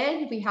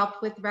needed. We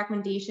helped with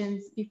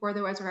recommendations before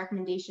there was a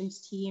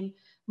recommendations team.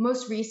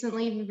 Most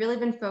recently, we've really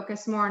been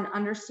focused more on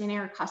understanding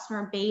our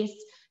customer base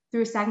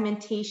through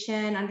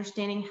segmentation,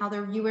 understanding how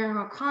they're viewing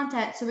our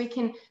content so we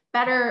can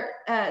better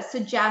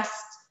suggest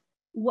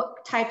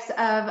what types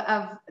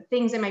of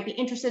things they might be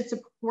interested in, so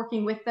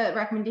working with the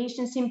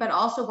recommendations team, but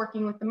also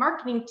working with the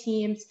marketing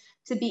teams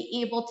to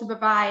be able to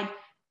provide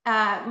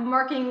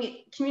marketing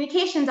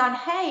communications on,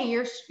 hey,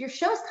 your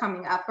show's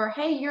coming up, or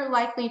hey, you're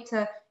likely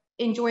to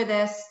enjoy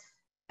this.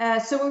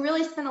 So we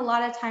really spend a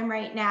lot of time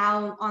right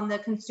now on the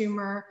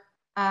consumer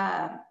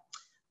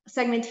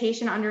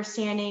segmentation,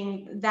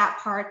 understanding that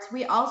part.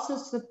 We also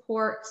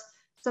support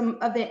some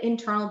of the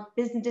internal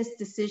business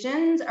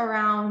decisions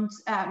around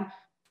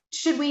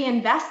should we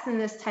invest in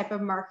this type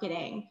of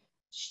marketing?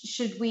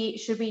 Should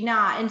we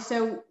not? And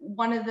so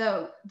one of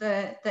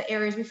the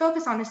areas we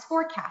focus on is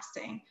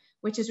forecasting,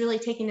 which is really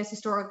taking this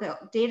historical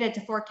data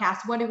to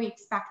forecast what do we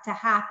expect to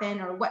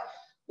happen, or what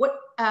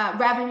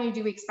revenue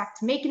do we expect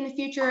to make in the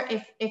future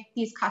if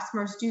these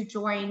customers do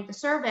join the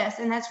service.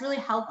 And that's really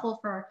helpful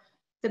for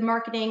the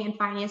marketing and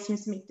finance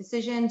teams to make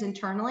decisions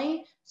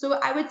internally. So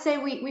I would say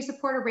we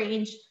support a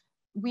range.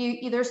 We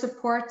either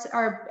support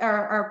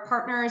our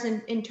partners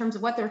in terms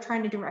of what they're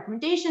trying to do,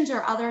 recommendations,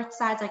 or other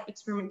sides like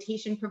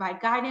experimentation provide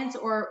guidance,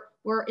 or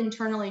we're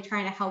internally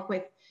trying to help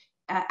with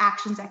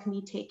actions that can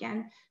be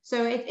taken.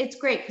 So it's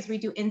great because we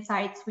do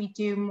insights, we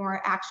do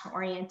more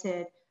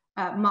action-oriented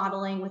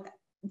modeling with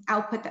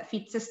output that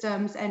feeds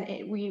systems,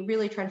 and we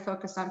really try to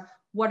focus on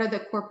what are the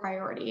core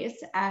priorities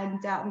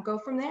and go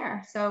from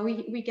there. So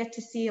we get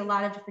to see a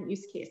lot of different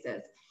use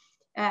cases.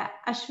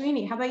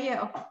 Ashwini, how about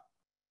you?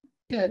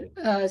 Good.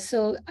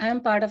 So I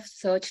am part of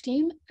search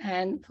team,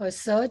 and for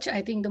search,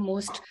 I think the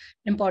most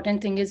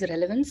important thing is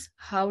relevance.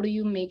 How do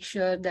you make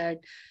sure that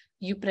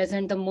you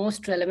present the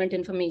most relevant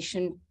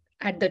information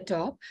at the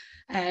top?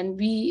 And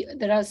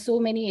there are so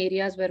many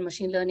areas where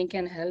machine learning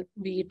can help,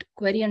 be it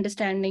query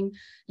understanding,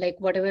 like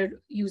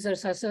whatever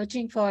users are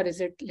searching for. Is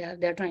it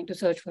they're trying to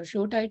search for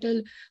show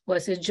title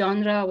versus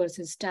genre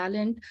versus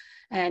talent?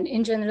 And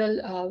in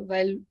general,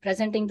 while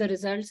presenting the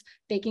results,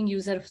 taking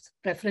user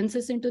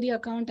preferences into the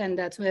account. And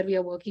that's where we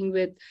are working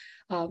with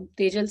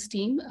Tejal's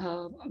team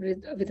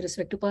with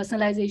respect to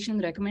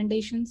personalization,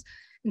 recommendations,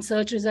 in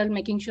search result,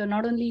 making sure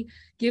not only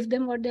give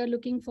them what they're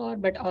looking for,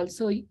 but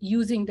also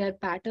using their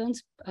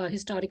patterns,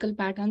 historical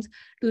patterns,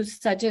 to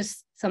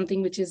suggest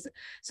something which is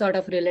sort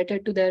of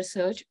related to their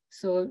search.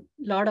 So a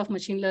lot of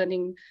machine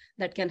learning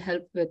that can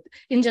help with,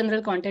 in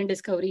general, content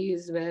discovery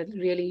is where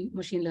really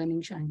machine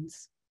learning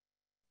shines.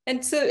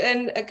 And so,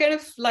 and kind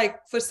of like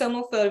for some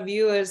of our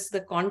viewers, the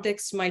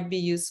context might be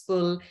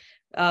useful.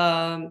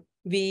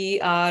 We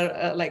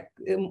are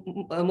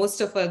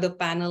most of the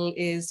panel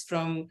is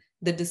from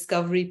the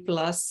Discovery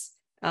Plus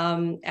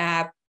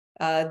app.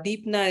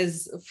 Deepna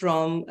is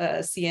from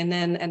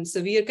CNN. And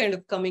so we are kind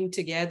of coming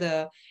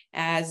together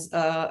as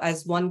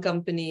one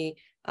company,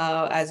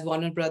 as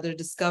Warner Brothers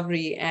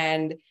Discovery.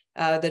 And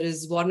there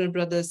is Warner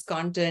Brothers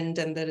content,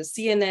 and there is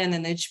CNN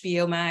and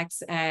HBO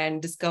Max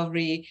and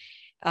Discovery.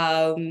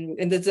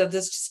 And that's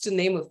just to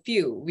name a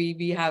few.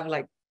 We have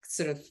like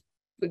sort of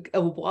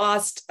a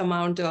vast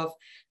amount of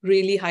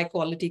really high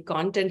quality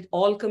content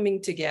all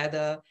coming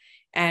together.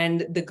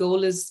 And the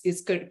goal is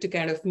to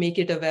kind of make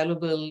it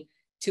available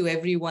to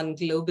everyone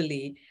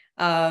globally.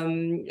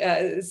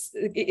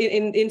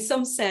 In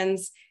some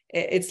sense,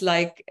 it's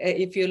like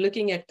if you're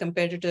looking at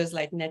competitors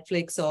like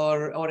Netflix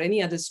or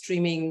any other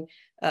streaming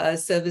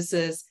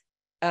services,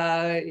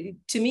 to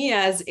me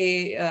as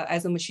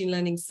a machine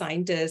learning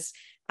scientist,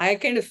 I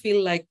kind of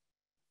feel like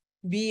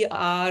we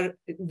are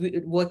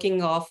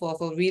working off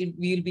of, or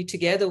we'll be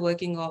together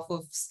working off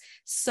of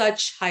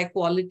such high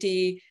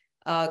quality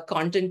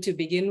content to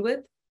begin with.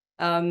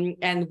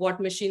 And what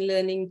machine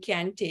learning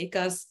can take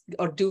us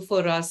or do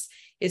for us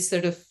is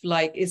sort of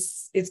like,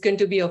 it's going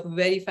to be a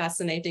very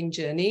fascinating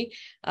journey.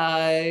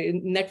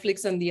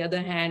 Netflix, on the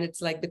other hand,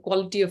 it's like the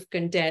quality of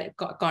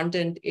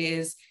content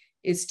is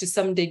to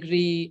some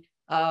degree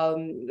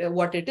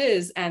what it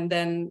is, and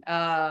then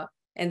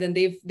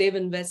they've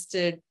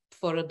invested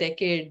for a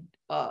decade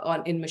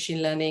in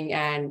machine learning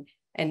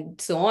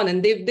and so on,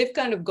 and they've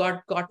kind of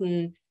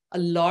gotten a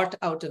lot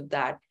out of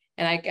that.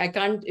 And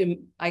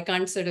I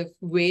can't sort of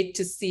wait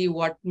to see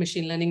what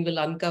machine learning will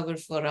uncover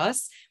for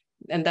us.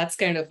 And that's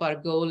kind of our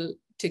goal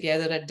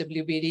together at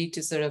WBD,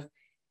 to sort of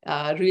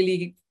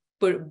really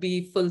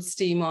be full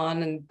steam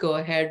on and go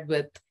ahead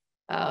with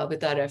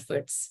our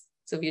efforts.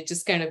 So we're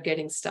just kind of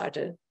getting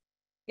started.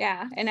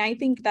 Yeah, and I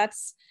think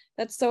that's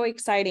so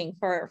exciting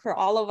for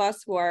all of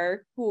us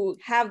who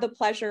have the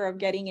pleasure of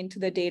getting into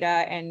the data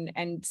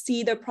and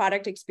see the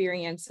product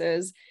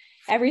experiences,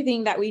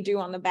 everything that we do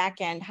on the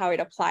back end, how it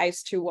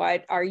applies to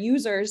what our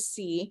users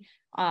see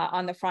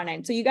on the front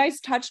end. So you guys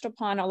touched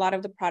upon a lot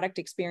of the product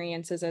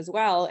experiences as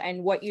well,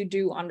 and what you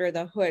do under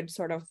the hood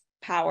sort of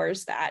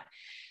powers that.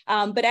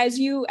 But as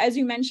you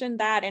mentioned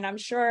that, and I'm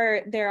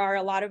sure there are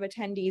a lot of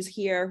attendees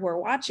here who are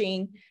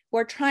watching, who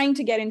are trying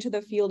to get into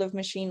the field of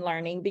machine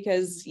learning,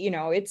 because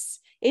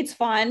it's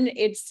fun,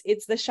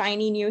 it's the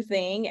shiny new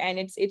thing, and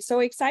it's so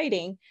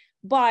exciting.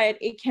 But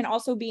it can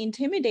also be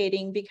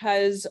intimidating,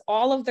 because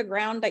all of the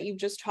ground that you've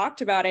just talked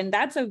about, and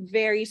that's a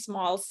very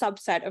small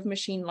subset of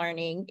machine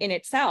learning in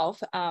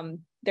itself.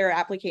 There are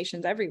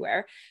applications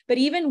everywhere, but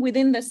even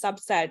within the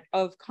subset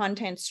of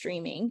content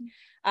streaming,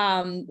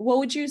 what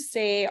would you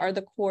say are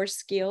the core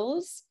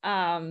skills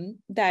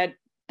that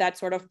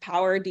sort of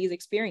power these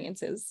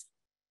experiences?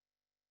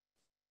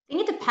 I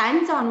think it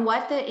depends on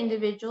what the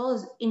individual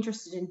is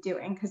interested in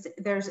doing, because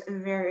there's a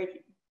very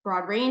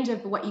broad range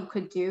of what you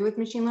could do with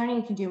machine learning.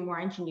 You can do more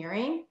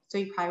engineering. So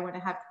you probably want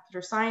to have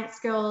computer science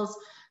skills,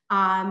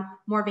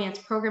 more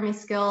advanced programming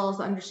skills,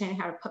 understanding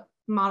how to put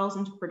models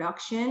into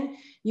production.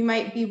 You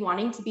might be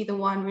wanting to be the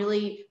one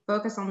really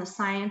focused on the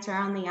science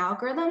around the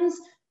algorithms.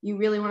 You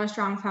really want a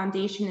strong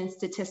foundation in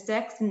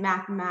statistics and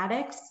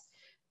mathematics.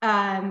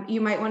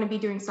 You might want to be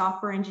doing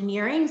software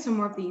engineering, so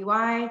more of the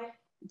UI.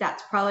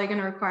 That's probably going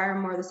to require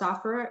more of the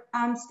software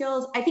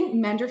skills. I think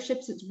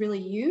mentorships is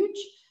really huge.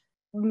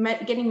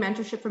 Getting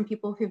mentorship from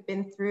people who've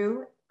been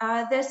through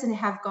this and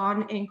have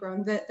gone and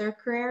grown their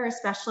career,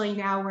 especially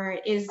now where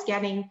it is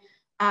getting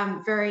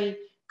very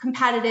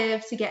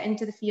competitive to get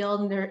into the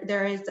field. And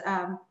there is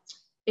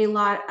a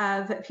lot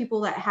of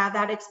people that have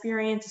that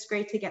experience. It's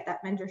great to get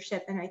that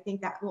mentorship. And I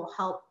think that will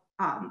help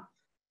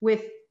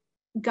with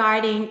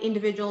guiding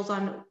individuals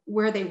on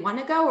where they want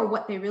to go or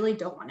what they really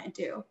don't want to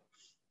do.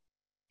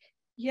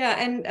 Yeah,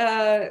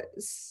 and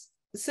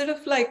sort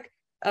of like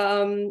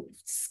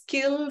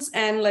skills,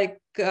 and like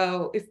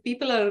if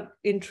people are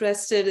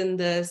interested in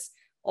this,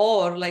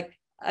 or like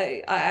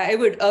I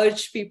would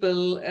urge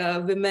people,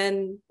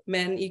 women,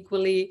 men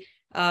equally,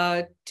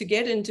 to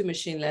get into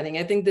machine learning.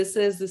 I think this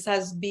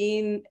has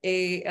been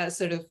a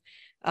sort of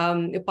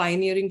a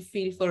pioneering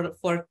field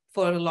for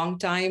a long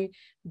time,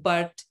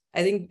 but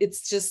I think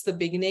it's just the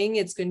beginning.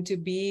 It's going to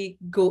be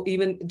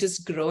even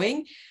just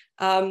growing.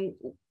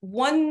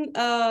 One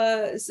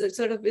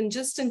sort of in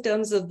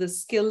terms of the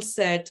skill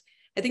set,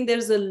 I think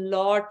there's a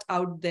lot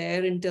out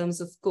there in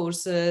terms of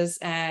courses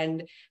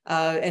and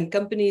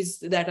companies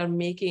that are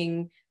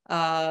making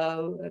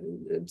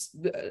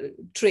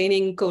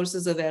training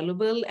courses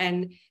available.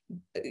 And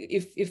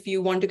if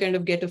you want to kind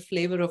of get a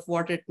flavor of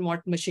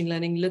what machine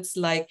learning looks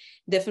like,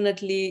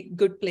 definitely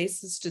good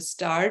places to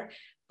start.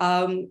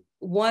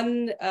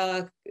 One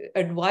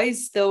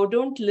advice though,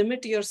 don't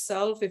limit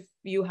yourself if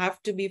you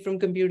have to be from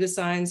computer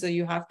science or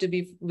you have to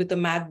be with a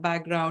math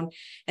background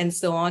and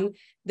so on.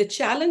 The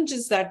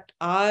challenges that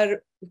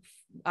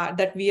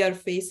we are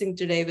facing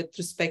today with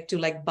respect to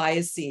like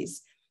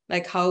biases,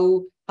 like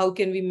how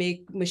can we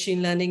make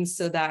machine learning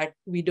so that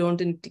we don't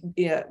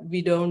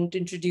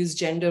introduce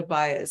gender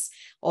bias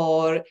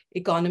or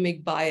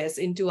economic bias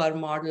into our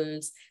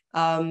models.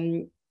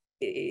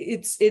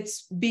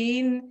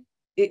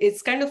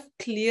 It's kind of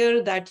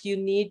clear that you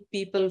need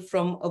people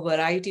from a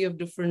variety of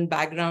different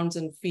backgrounds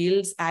and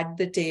fields at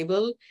the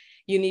table.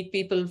 You need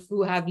people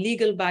who have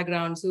legal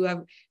backgrounds,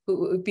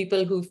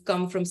 people who've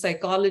come from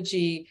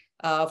psychology,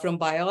 from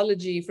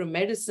biology, from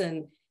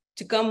medicine,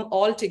 to come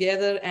all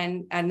together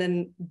and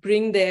then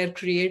bring their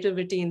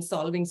creativity in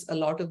solving a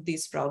lot of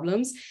these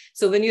problems.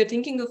 So when you're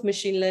thinking of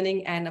machine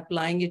learning and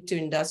applying it to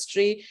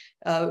industry,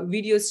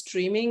 video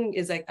streaming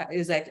is I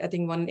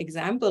think one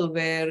example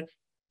where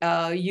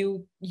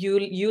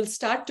you'll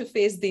start to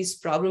face these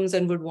problems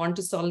and would want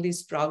to solve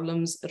these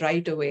problems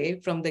right away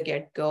from the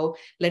get-go.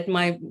 Let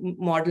my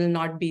model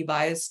not be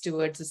biased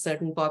towards a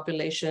certain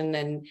population,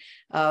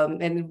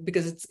 and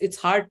because it's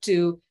hard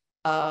to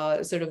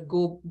sort of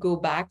go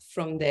back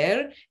from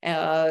there.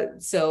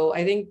 So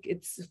I think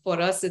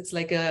for us it's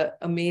like a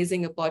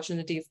amazing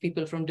opportunity if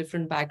people from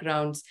different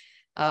backgrounds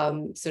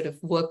sort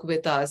of work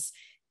with us.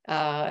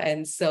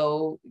 And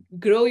so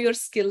grow your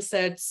skill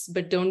sets,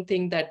 but don't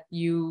think that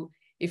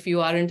if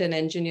you aren't an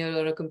engineer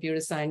or a computer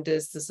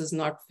scientist, this is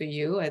not for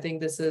you. I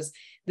think this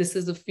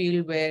is a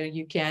field where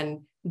you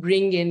can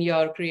bring in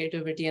your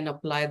creativity and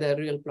apply the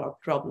real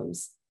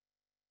problems.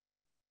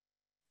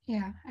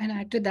 Yeah, and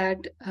add to that,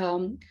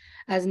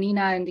 as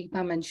Nina and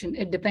Deepa mentioned,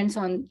 it depends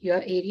on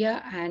your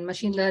area, and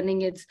machine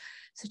learning is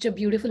such a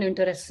beautiful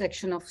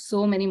intersection of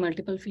so many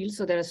multiple fields.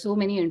 So there are so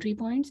many entry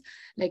points.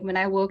 Like when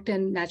I worked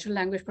in natural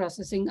language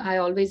processing, I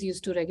always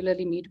used to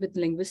regularly meet with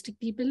linguistic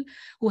people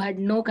who had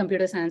no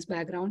computer science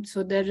background.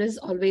 So there is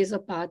always a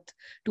path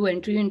to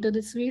entry into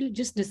this field.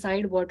 Just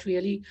decide what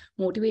really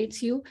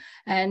motivates you.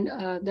 And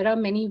there are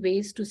many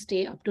ways to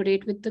stay up to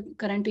date with the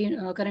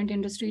current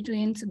industry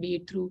trends, be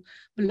it through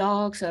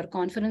blogs or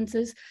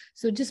conferences.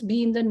 So just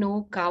be in the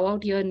know, carve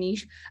out your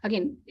niche.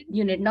 Again,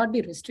 you need not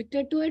be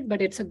restricted to it,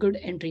 but it's a good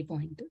entry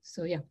point.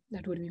 So yeah,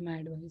 that would be my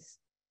advice.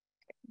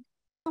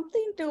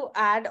 Something to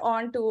add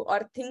on to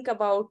or think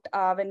about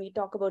when we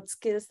talk about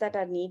skills that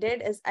are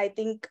needed is, I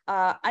think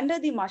under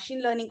the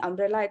machine learning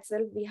umbrella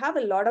itself, we have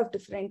a lot of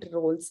different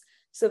roles.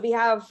 So we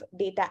have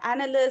data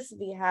analysts,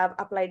 we have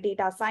applied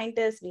data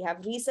scientists, we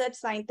have research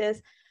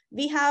scientists,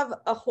 we have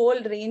a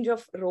whole range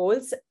of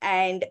roles,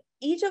 and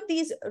each of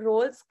these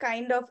roles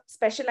kind of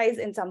specialize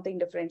in something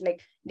different.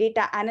 Like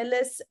data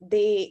analysts,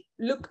 they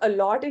look a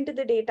lot into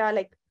the data,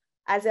 like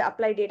as an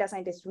applied data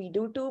scientist, we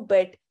do too,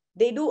 but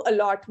they do a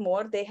lot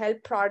more. They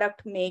help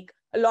product make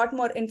a lot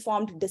more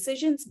informed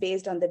decisions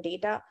based on the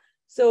data.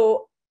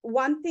 So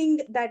one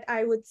thing that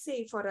I would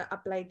say for an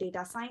applied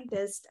data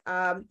scientist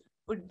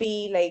would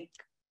be like,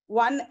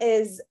 one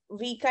is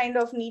we kind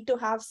of need to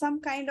have some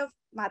kind of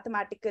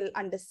mathematical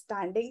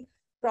understanding,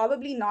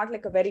 probably not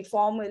like a very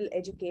formal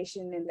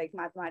education in like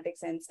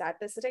mathematics and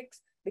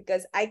statistics,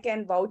 because I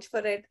can vouch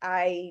for it.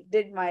 I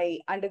did my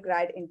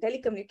undergrad in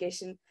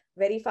telecommunication,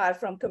 very far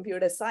from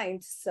computer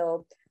science.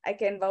 So I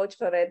can vouch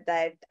for it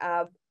that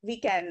we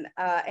can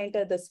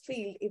enter this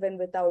field even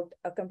without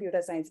a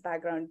computer science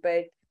background.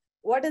 But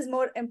what is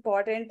more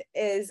important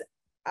is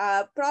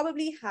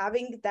probably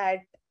having that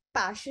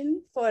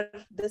passion for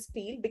this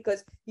field,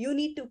 because you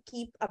need to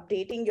keep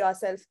updating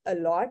yourself a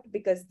lot,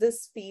 because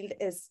this field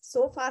is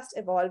so fast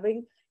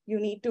evolving. You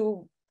need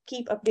to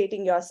keep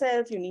updating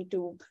yourself. You need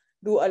to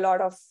do a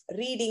lot of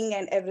reading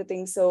and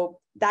everything. So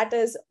that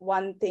is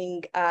one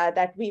thing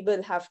that we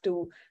will have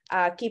to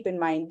keep in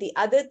mind. The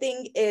other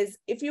thing is,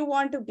 if you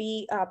want to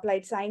be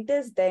applied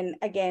scientist, then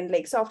again,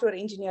 like software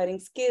engineering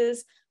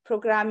skills,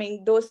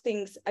 programming, those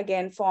things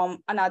again form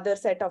another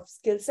set of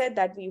skill set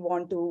that we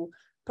want to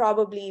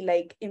probably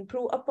like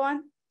improve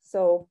upon.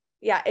 So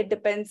yeah, it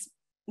depends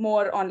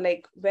more on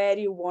like where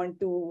you want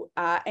to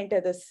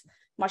enter this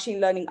machine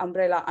learning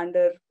umbrella,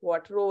 under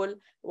what role,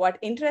 what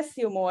interests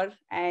you more.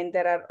 And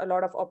there are a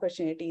lot of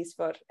opportunities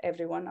for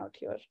everyone out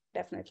here,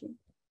 definitely.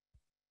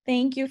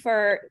 Thank you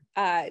for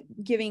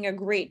giving a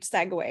great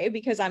segue,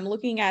 because I'm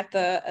looking at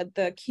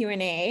the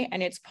Q&A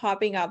and it's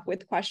popping up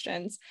with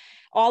questions.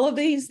 All of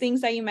these things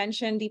that you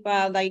mentioned,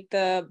 Deepa, like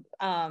the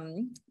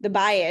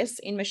bias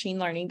in machine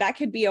learning, that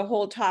could be a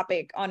whole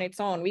topic on its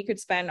own. We could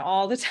spend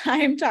all the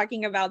time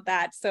talking about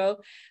that.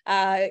 So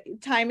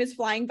time is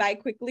flying by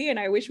quickly, and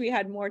I wish we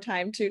had more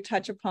time to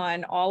touch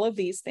upon all of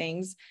these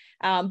things.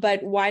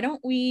 But why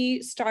don't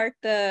we start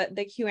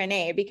the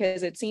Q&A,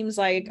 because it seems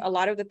like a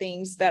lot of the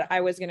things that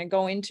I was going to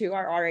go into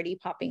are already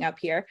popping up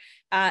here.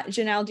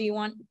 Janelle, do you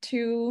want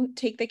to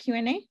take the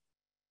Q&A?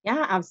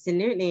 Yeah,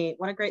 absolutely.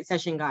 What a great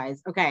session,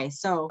 guys. Okay,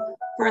 so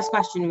first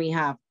question we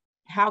have: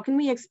 how can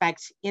we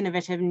expect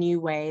innovative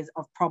new ways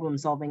of problem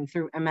solving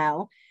through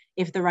ML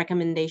if the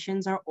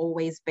recommendations are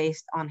always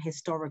based on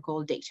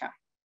historical data?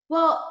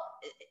 Well,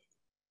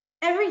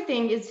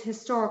 everything is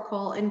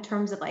historical in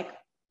terms of like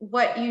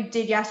what you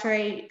did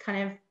yesterday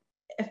kind of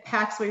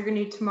impacts what you're going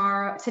to do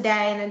tomorrow,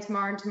 today, and then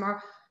tomorrow and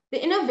tomorrow.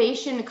 The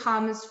innovation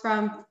comes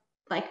from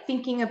like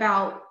thinking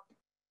about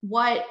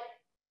what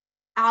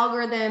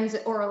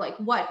algorithms or like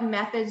what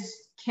methods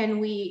can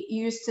we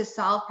use to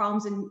solve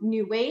problems in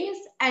new ways.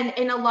 And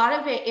a lot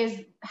of it is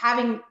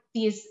having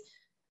these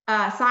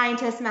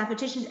scientists,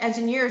 mathematicians,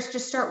 engineers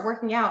just start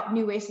working out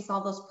new ways to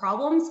solve those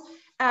problems.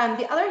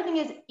 The other thing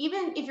is,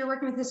 even if you're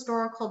working with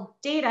historical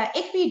data,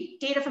 it could be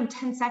data from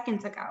 10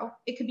 seconds ago.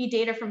 It could be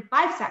data from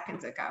 5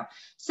 seconds ago.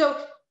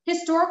 So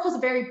historical is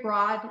very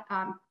broad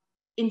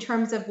in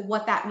terms of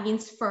what that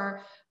means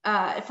for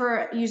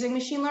using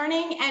machine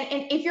learning.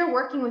 And if you're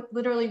working with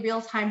literally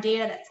real-time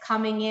data that's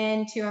coming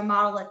into a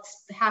model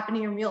that's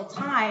happening in real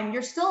time,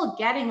 you're still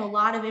getting a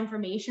lot of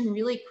information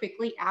really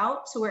quickly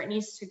out to where it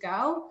needs to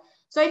go.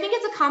 So I think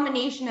it's a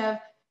combination of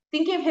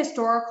thinking of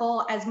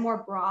historical as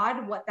more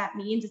broad, what that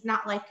means. It's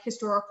not like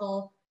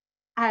historical,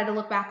 I had to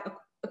look back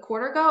a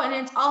quarter ago. And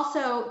it's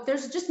also,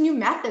 there's just new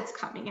methods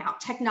coming out.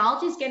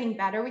 Technology is getting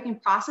better. We can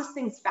process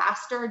things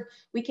faster.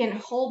 We can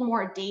hold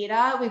more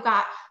data. We've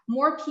got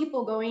more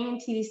people going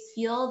into these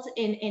fields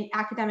in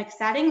academic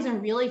settings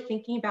and really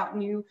thinking about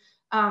new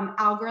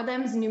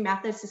algorithms, new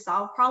methods to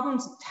solve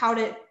problems, how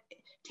to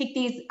take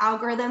these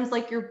algorithms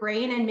like your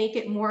brain and make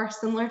it more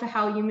similar to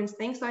how humans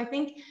think. So I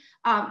think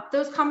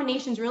those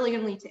combinations really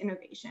going to lead to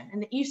innovation.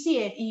 And you see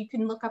it, you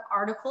can look up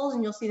articles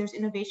and you'll see there's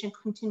innovation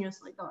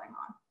continuously going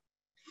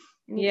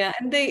on. Yeah,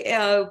 and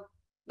the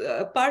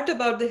part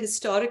about the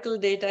historical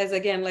data is,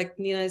 again, like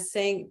Nina is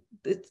saying,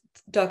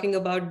 talking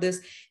about this,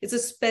 it's a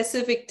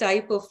specific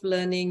type of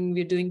learning.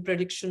 We're doing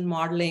prediction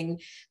modeling.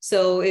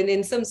 So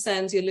in some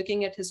sense, you're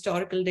looking at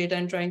historical data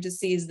and trying to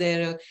see, is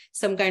there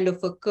some kind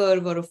of a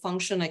curve or a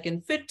function I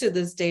can fit to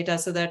this data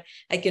so that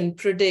I can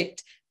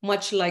predict,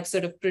 much like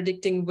sort of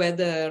predicting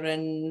weather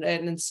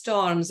and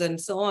storms and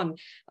so on.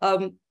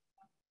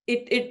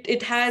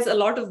 It has a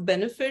lot of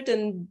benefit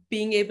in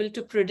being able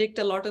to predict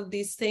a lot of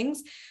these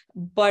things,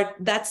 but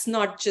that's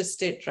not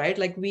just it, right?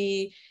 Like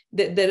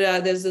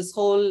there's this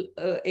whole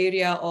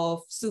area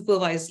of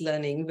supervised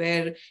learning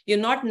where you're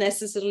not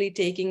necessarily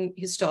taking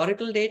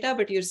historical data,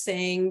 but you're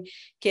saying,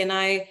 can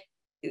I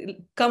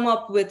come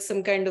up with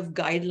some kind of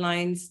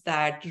guidelines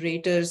that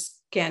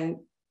raters can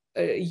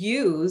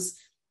use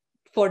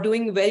for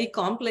doing very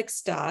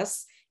complex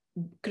tasks,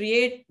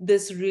 create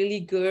this really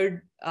good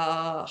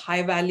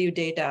high value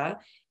data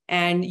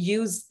and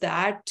use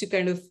that to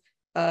kind of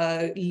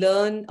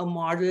learn a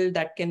model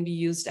that can be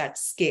used at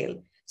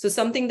scale. So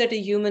something that a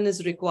human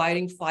is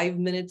requiring 5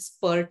 minutes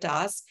per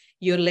task,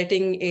 you're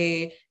letting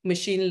a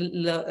machine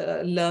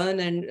learn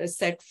and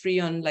set free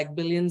on like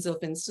billions of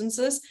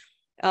instances.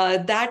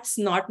 That's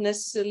not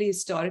necessarily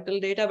historical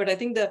data, but I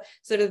think the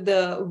sort of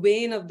the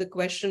vein of the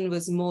question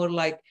was more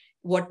like,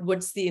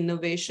 what's the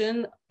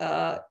innovation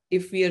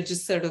if we are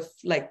just sort of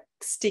like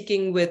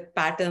sticking with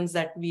patterns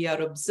that we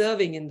are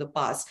observing in the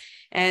past.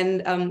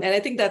 And I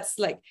think that's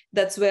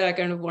where I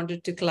kind of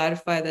wanted to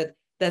clarify that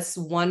that's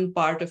one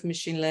part of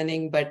machine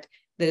learning, but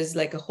there's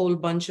like a whole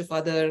bunch of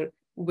other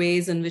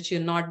ways in which you're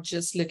not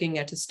just looking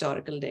at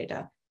historical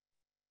data.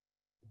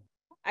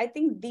 I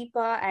think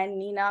Deepa and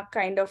Nina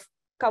kind of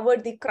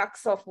covered the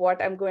crux of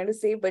what I'm going to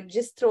say, but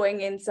just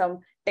throwing in some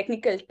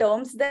technical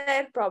terms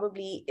there,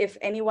 probably if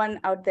anyone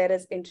out there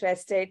is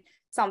interested,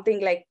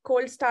 something like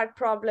cold start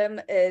problem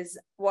is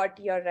what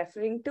you're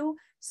referring to.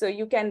 So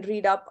you can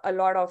read up a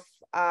lot of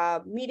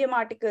Medium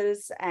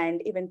articles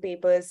and even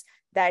papers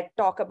that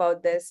talk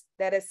about this.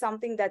 There is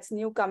something that's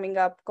new coming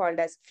up called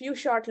as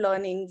few-shot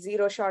learning,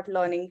 zero-shot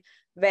learning,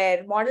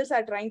 where models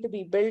are trying to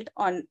be built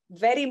on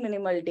very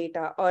minimal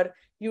data, or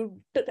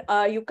you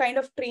kind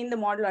of train the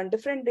model on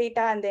different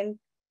data and then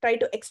try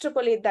to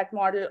extrapolate that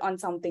model on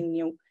something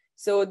new.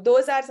 So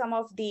those are some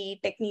of the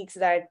techniques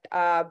that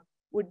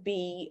would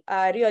be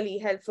really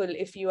helpful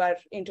if you are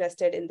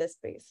interested in this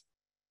space.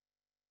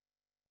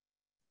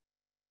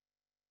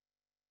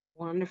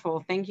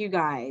 Wonderful. Thank you,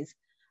 guys.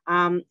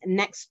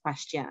 Next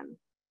question.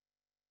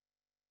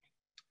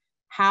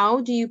 How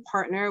do you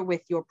partner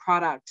with your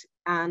product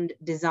and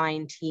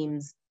design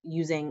teams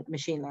using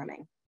machine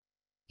learning?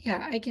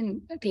 Yeah, I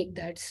can take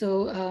that.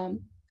 So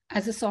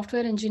as a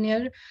software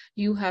engineer,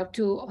 you have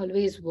to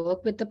always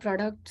work with the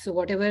product. So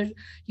whatever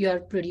you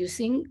are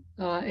producing,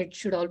 it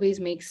should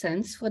always make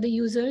sense for the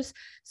users.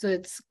 So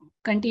it's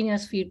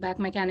continuous feedback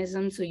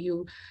mechanism. So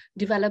you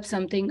develop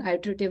something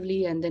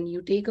iteratively and then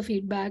you take a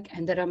feedback,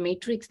 and there are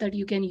metrics that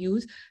you can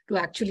use to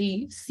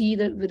actually see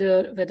that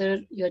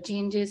whether your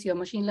changes, your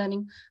machine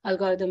learning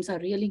algorithms are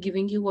really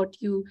giving you what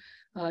you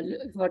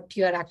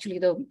are actually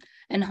the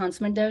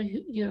enhancement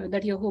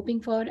that you're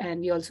hoping for.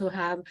 And we also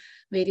have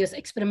various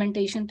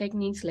experimentation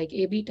techniques like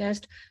A/B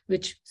test,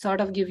 which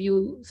sort of give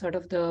you sort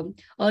of the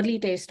early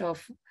taste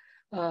of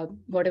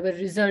whatever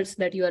results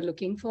that you are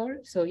looking for.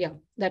 So yeah,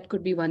 that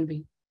could be one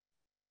way.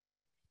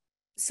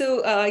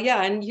 So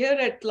yeah, and here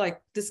at like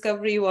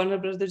Discovery, Warner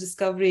Brothers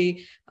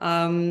Discovery,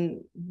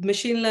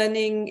 machine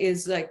learning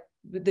is like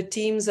the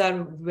teams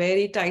are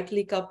very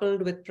tightly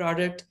coupled with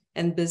product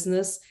and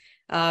business.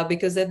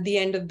 Because at the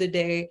end of the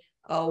day,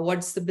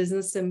 what's the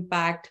business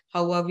impact?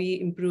 How are we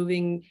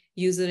improving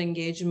user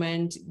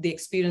engagement, the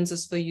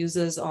experiences for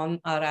users on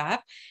our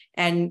app,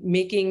 and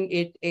making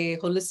it a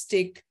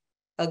holistic,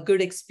 a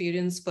good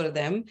experience for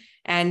them?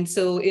 And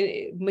so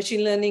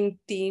machine learning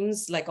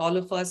teams, like all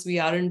of us, we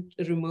aren't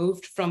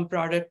removed from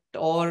product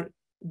or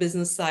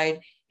business side.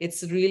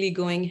 It's really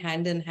going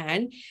hand in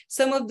hand.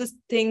 Some of the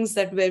things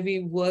that where we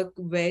work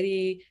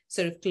very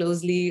sort of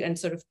closely and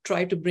sort of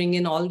try to bring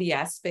in all the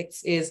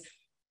aspects is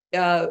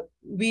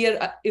we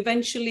are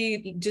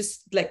eventually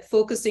just like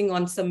focusing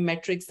on some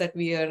metrics that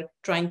we are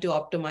trying to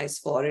optimize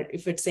for it.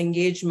 If it's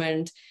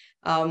engagement,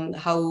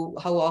 how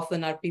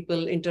often are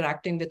people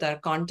interacting with our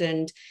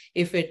content?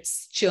 If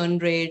it's churn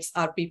rates,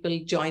 are people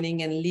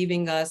joining and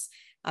leaving us?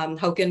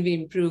 How can we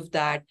improve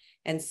that?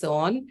 And so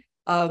on.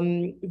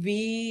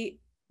 We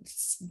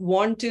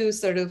want to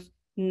sort of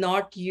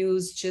not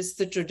use just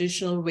the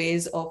traditional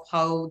ways of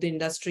how the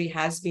industry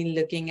has been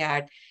looking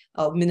at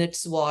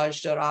minutes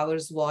watched or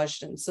hours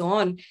watched and so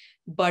on,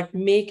 but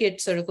make it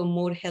sort of a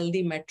more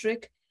healthy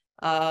metric.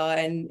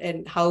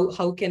 And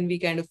how can we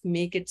kind of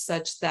make it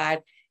such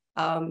that,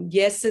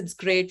 yes, it's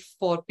great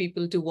for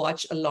people to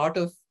watch a lot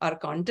of our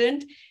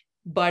content,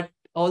 but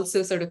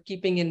also sort of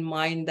keeping in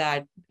mind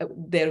that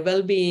their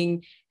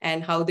well-being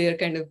and how they're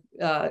kind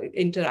of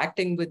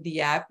interacting with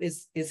the app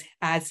is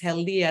as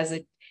healthy as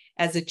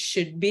it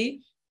should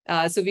be.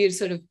 So we're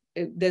sort of,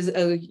 there's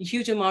a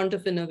huge amount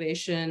of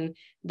innovation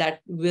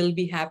that will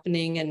be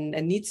happening and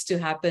needs to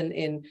happen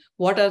in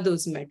what are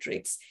those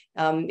metrics.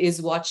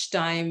 Is watch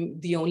time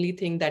the only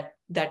thing that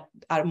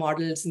our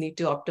models need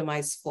to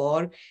optimize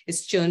for?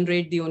 Is churn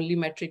rate the only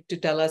metric to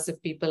tell us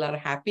if people are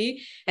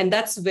happy? And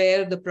that's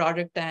where the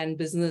product and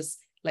business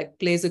like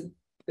plays a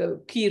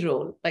key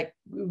role. Like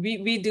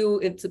we do,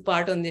 it's a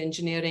part on the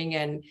engineering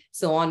and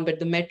so on, but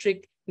the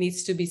metric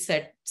needs to be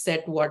set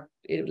what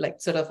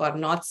like sort of our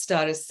North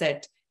Star is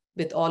set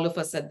with all of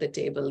us at the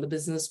table, the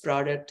business,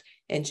 product,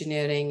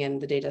 engineering,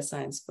 and the data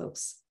science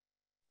folks.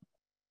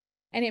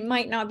 And it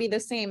might not be the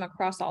same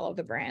across all of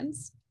the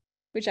brands,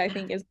 which I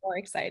think is more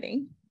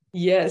exciting.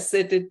 Yes,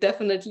 it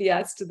definitely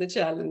adds to the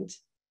challenge.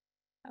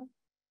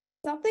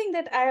 Something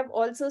that I have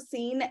also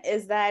seen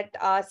is that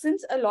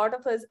since a lot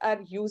of us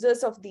are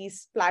users of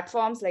these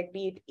platforms, like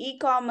be it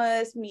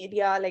e-commerce,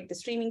 media, like the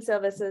streaming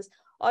services,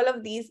 all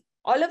of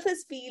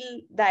us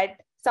feel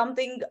that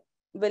something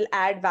will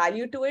add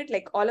value to it.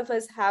 Like all of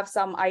us have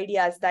some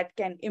ideas that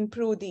can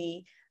improve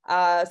the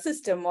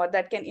system or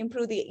that can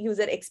improve the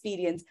user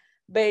experience.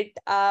 But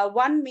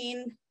one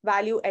main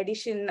value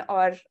addition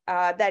or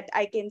that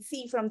I can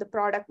see from the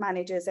product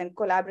managers and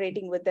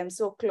collaborating with them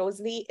so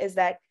closely is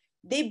that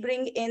they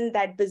bring in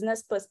that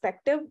business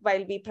perspective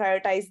while we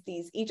prioritize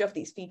each of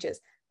these features.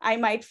 I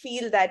might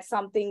feel that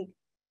something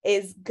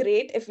is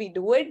great if we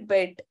do it,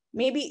 but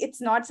maybe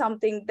it's not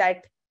something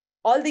that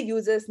all the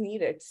users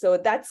need it. So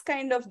that's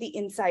kind of the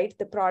insight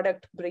the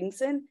product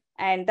brings in.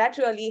 And that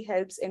really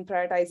helps in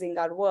prioritizing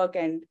our work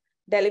and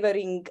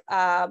delivering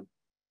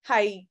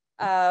high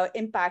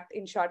impact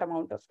in short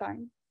amount of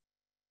time.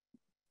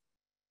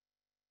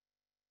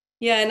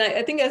 Yeah, and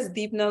I think as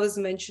Deepna was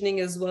mentioning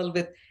as well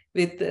with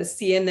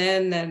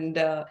CNN and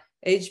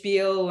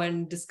HBO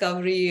and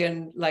Discovery,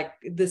 and like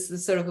this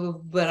is sort of a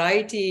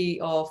variety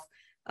of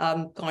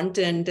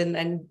content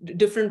and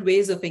different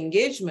ways of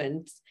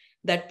engagement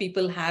that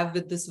people have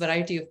with this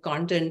variety of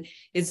content.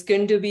 It's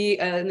going to be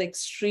an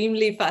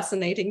extremely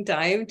fascinating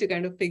time to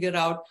kind of figure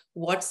out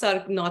what's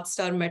our North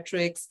Star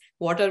metrics,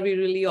 what are we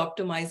really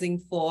optimizing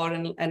for,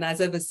 and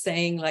as I was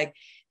saying, like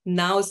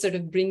now sort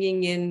of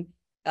bringing in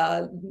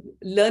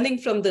learning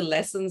from the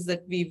lessons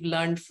that we've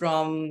learned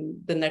from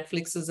the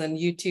Netflixes and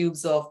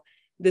YouTubes of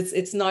this.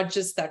 It's not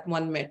just that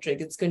one metric.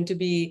 It's going to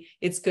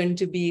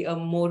be a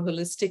more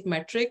holistic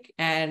metric,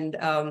 and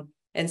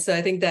so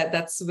I think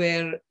that's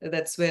where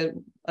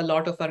a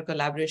lot of our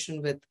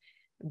collaboration with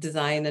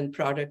design and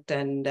product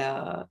and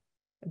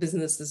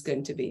business is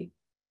going to be.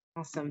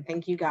 Awesome.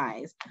 Thank you,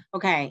 guys.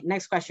 Okay,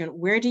 next question.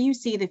 Where do you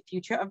see the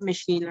future of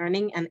machine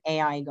learning and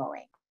AI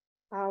going?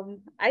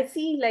 I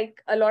see like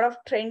a lot of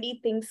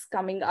trendy things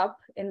coming up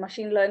in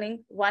machine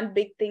learning. One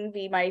big thing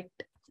we might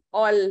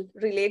all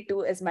relate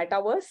to is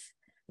metaverse.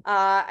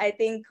 I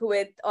think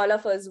with all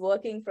of us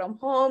working from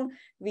home,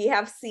 we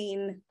have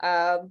seen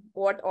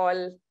what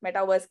all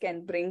metaverse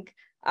can bring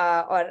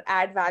or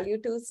add value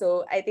to.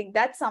 So I think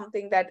that's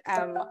something that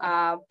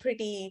I'm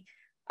pretty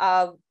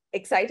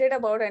excited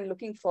about and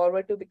looking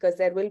forward to, because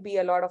there will be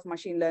a lot of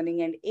machine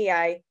learning and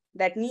AI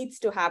that needs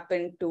to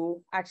happen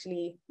to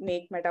actually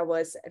make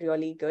metaverse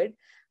really good.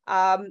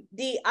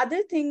 The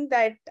other thing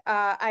that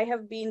I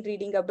have been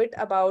reading a bit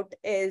about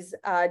is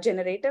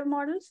generative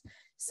models.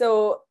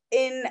 So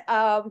in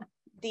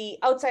the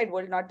outside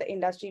world, not the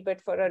industry,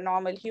 but for a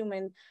normal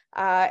human,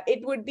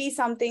 it would be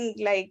something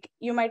like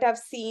you might have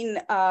seen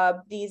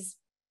these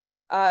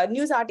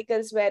news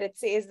articles where it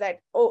says that,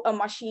 oh, a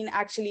machine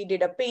actually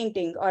did a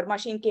painting, or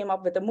machine came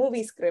up with a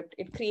movie script,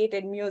 it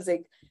created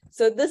music.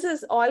 So this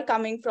is all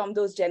coming from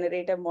those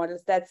generative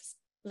models. That's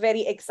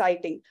very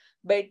exciting.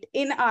 But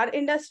in our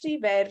industry,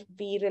 where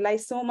we rely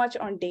so much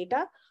on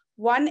data,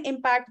 one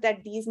impact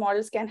that these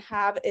models can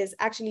have is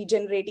actually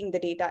generating the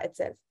data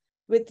itself.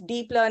 With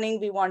deep learning,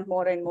 we want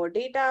more and more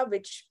data,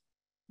 which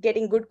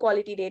getting good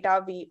quality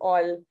data, we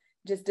all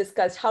just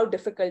discussed how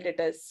difficult it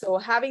is. So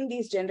having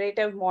these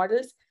generative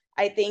models,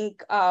 I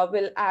think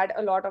will add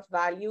a lot of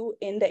value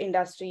in the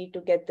industry to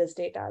get this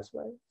data as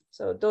well.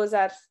 So those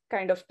are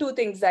kind of two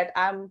things that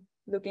I'm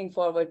looking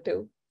forward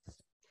to.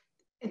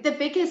 The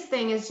biggest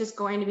thing is just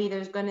going to be,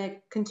 there's going to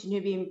continue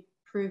to be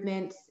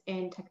improvements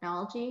in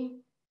technology,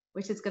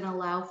 which is going to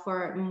allow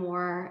for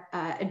more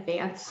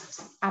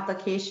advanced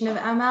application of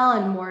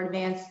ML and more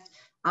advanced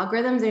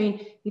algorithms. I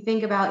mean, you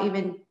think about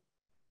even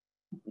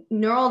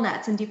neural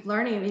nets and deep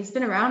learning. I mean, it's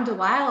been around a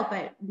while,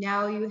 but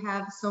now you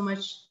have so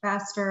much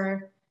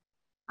faster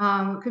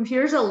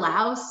computers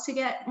allow us to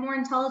get more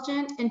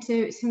intelligent and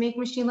to make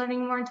machine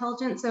learning more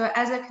intelligent. So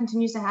as it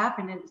continues to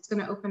happen, it's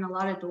going to open a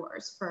lot of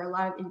doors for a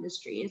lot of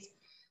industries.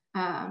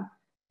 I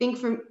think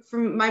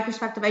from my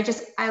perspective,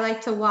 I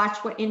like to watch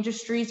what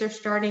industries are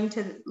starting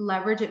to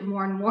leverage it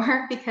more and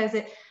more, because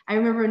I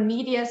remember when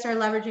media started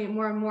leveraging it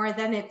more and more,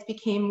 then it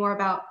became more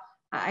about,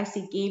 I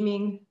see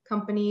gaming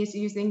companies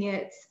using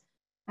it.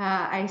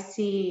 I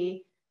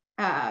see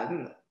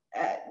there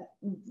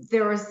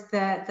was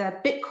the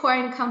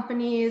Bitcoin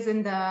companies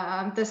and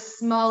the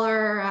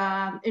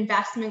smaller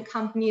investment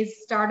companies,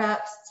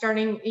 startups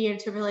starting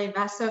to really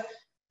invest. So I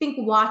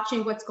think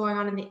watching what's going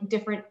on in the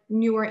different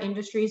newer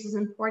industries is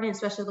important,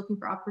 especially looking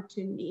for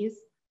opportunities.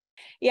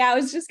 Yeah, I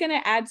was just going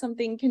to add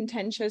something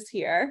contentious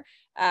here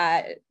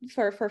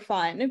for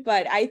fun,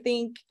 but I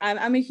think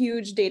I'm a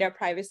huge data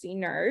privacy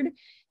nerd,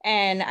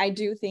 and I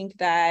do think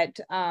that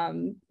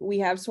we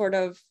have sort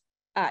of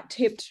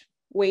tipped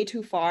way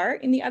too far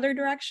in the other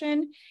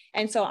direction.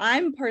 And so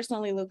I'm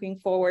personally looking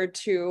forward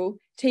to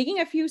taking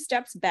a few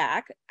steps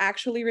back,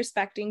 actually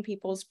respecting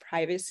people's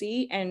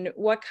privacy and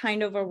what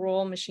kind of a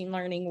role machine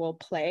learning will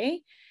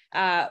play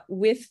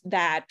with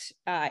that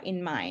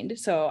in mind.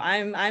 So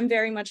I'm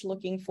very much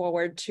looking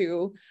forward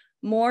to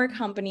more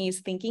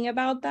companies thinking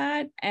about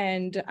that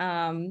and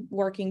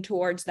working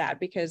towards that,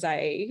 because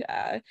we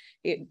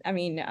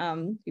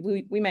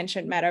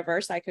mentioned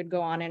metaverse. I could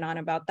go on and on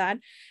about that.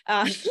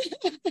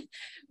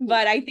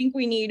 But I think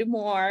we need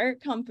more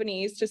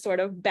companies to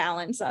sort of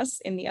balance us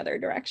in the other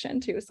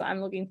direction too. So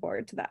I'm looking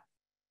forward to that.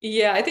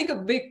 Yeah, I think a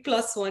big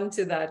plus one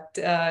to that,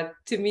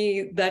 to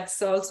me,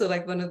 that's also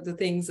like one of the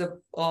things of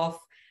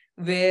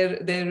where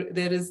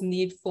there is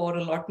need for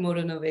a lot more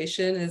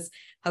innovation is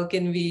how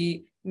can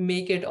we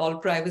make it all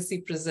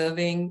privacy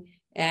preserving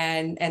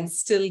and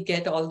still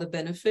get all the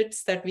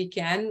benefits that we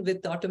can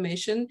with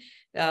automation.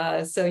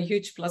 So a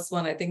huge plus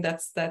one. I think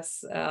that's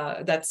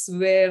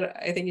where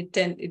I think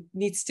it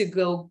needs to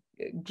grow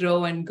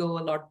and go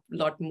a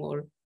lot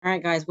more. All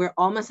right, guys, we're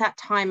almost at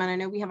time, and I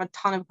know we have a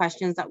ton of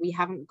questions that we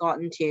haven't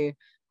gotten to.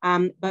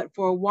 But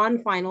for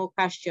one final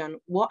question,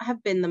 what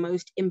have been the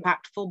most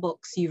impactful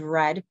books you've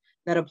read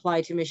that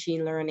apply to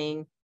machine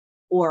learning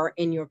or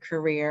in your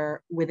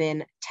career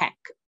within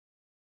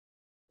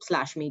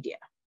tech/media?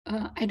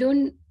 I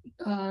don't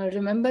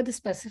remember the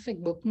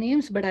specific book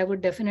names, but I would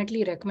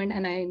definitely recommend,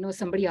 and I know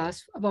somebody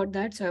asked about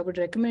that, so I would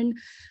recommend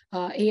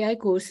AI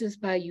courses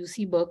by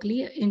UC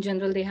Berkeley. In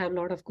general, they have a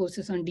lot of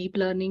courses on deep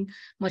learning,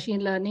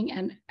 machine learning,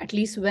 and at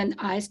least when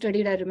I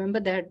studied, I remember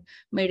that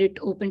made it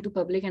open to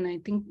public, and I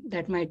think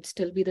that might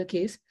still be the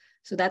case.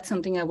 So that's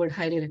something I would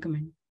highly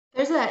recommend.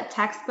 There's a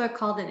textbook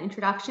called An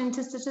Introduction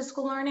to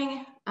Statistical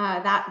Learning.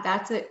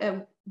 That's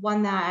a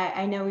one that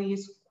I know we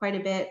use quite a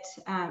bit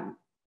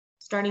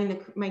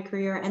starting my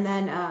career. And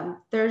then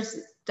there's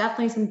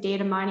definitely some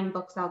data mining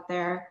books out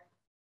there.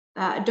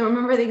 I don't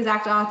remember the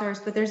exact authors,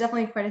 but there's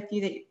definitely quite a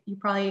few that you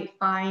probably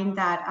find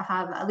that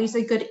have at least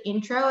a good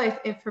intro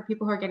if for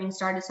people who are getting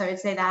started. So I'd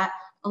say that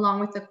along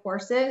with the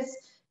courses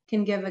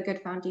can give a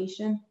good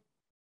foundation.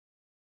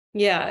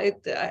 Yeah,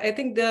 I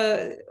think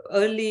the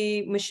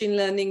early machine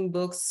learning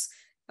books,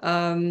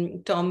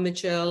 Tom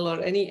Mitchell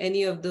or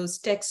any of those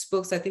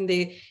textbooks, I think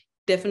they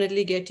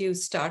definitely get you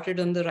started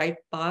on the right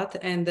path.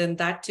 And then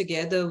that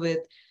together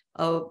with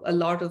a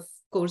lot of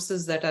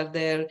courses that are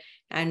there.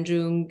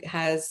 Andrew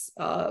has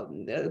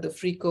the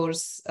free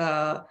course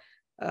on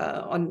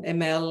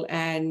ML,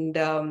 and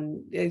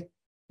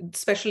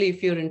especially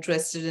if you're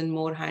interested in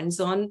more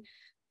hands-on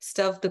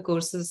stuff, the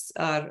courses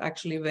are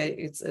actually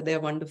they're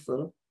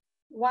wonderful.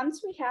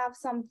 Once we have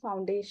some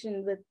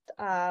foundation with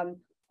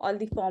all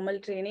the formal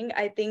training,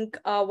 I think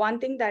one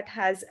thing that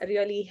has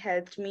really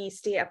helped me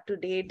stay up to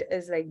date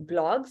is like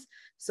blogs.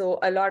 So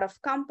a lot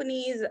of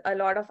companies, a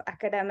lot of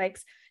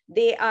academics,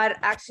 they are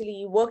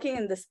actually working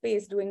in the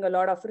space, doing a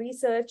lot of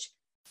research.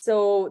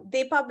 So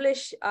they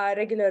publish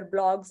regular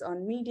blogs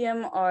on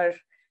Medium or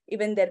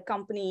even their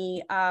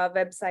company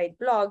website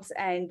blogs,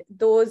 and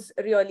those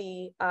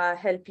really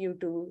help you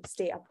to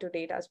stay up to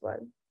date as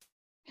well.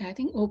 I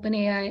think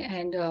OpenAI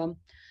and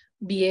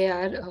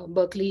BAR,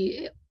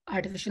 Berkeley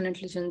Artificial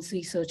Intelligence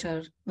Research,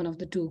 are one of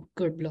the two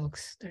good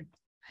blogs that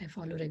I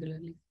follow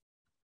regularly.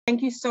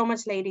 Thank you so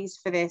much, ladies,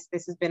 for this.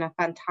 This has been a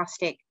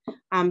fantastic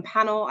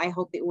panel. I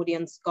hope the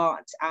audience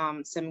got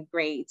some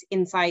great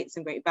insights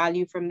and great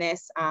value from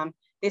this.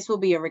 This will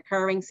be a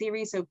recurring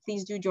series, so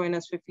please do join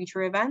us for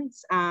future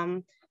events.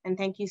 And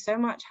thank you so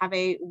much. Have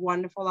a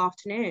wonderful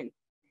afternoon.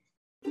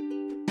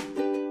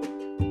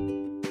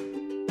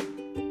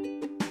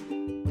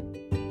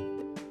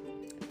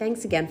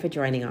 Thanks again for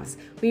joining us.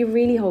 We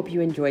really hope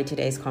you enjoyed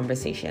today's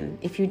conversation.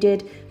 If you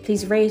did,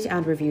 please rate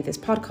and review this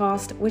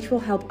podcast, which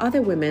will help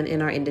other women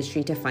in our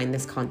industry to find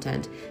this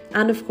content.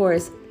 And of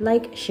course,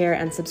 like, share,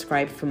 and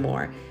subscribe for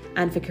more.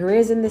 And for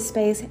careers in this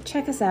space,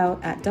 check us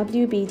out at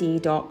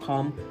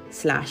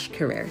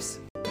wbd.com/careers.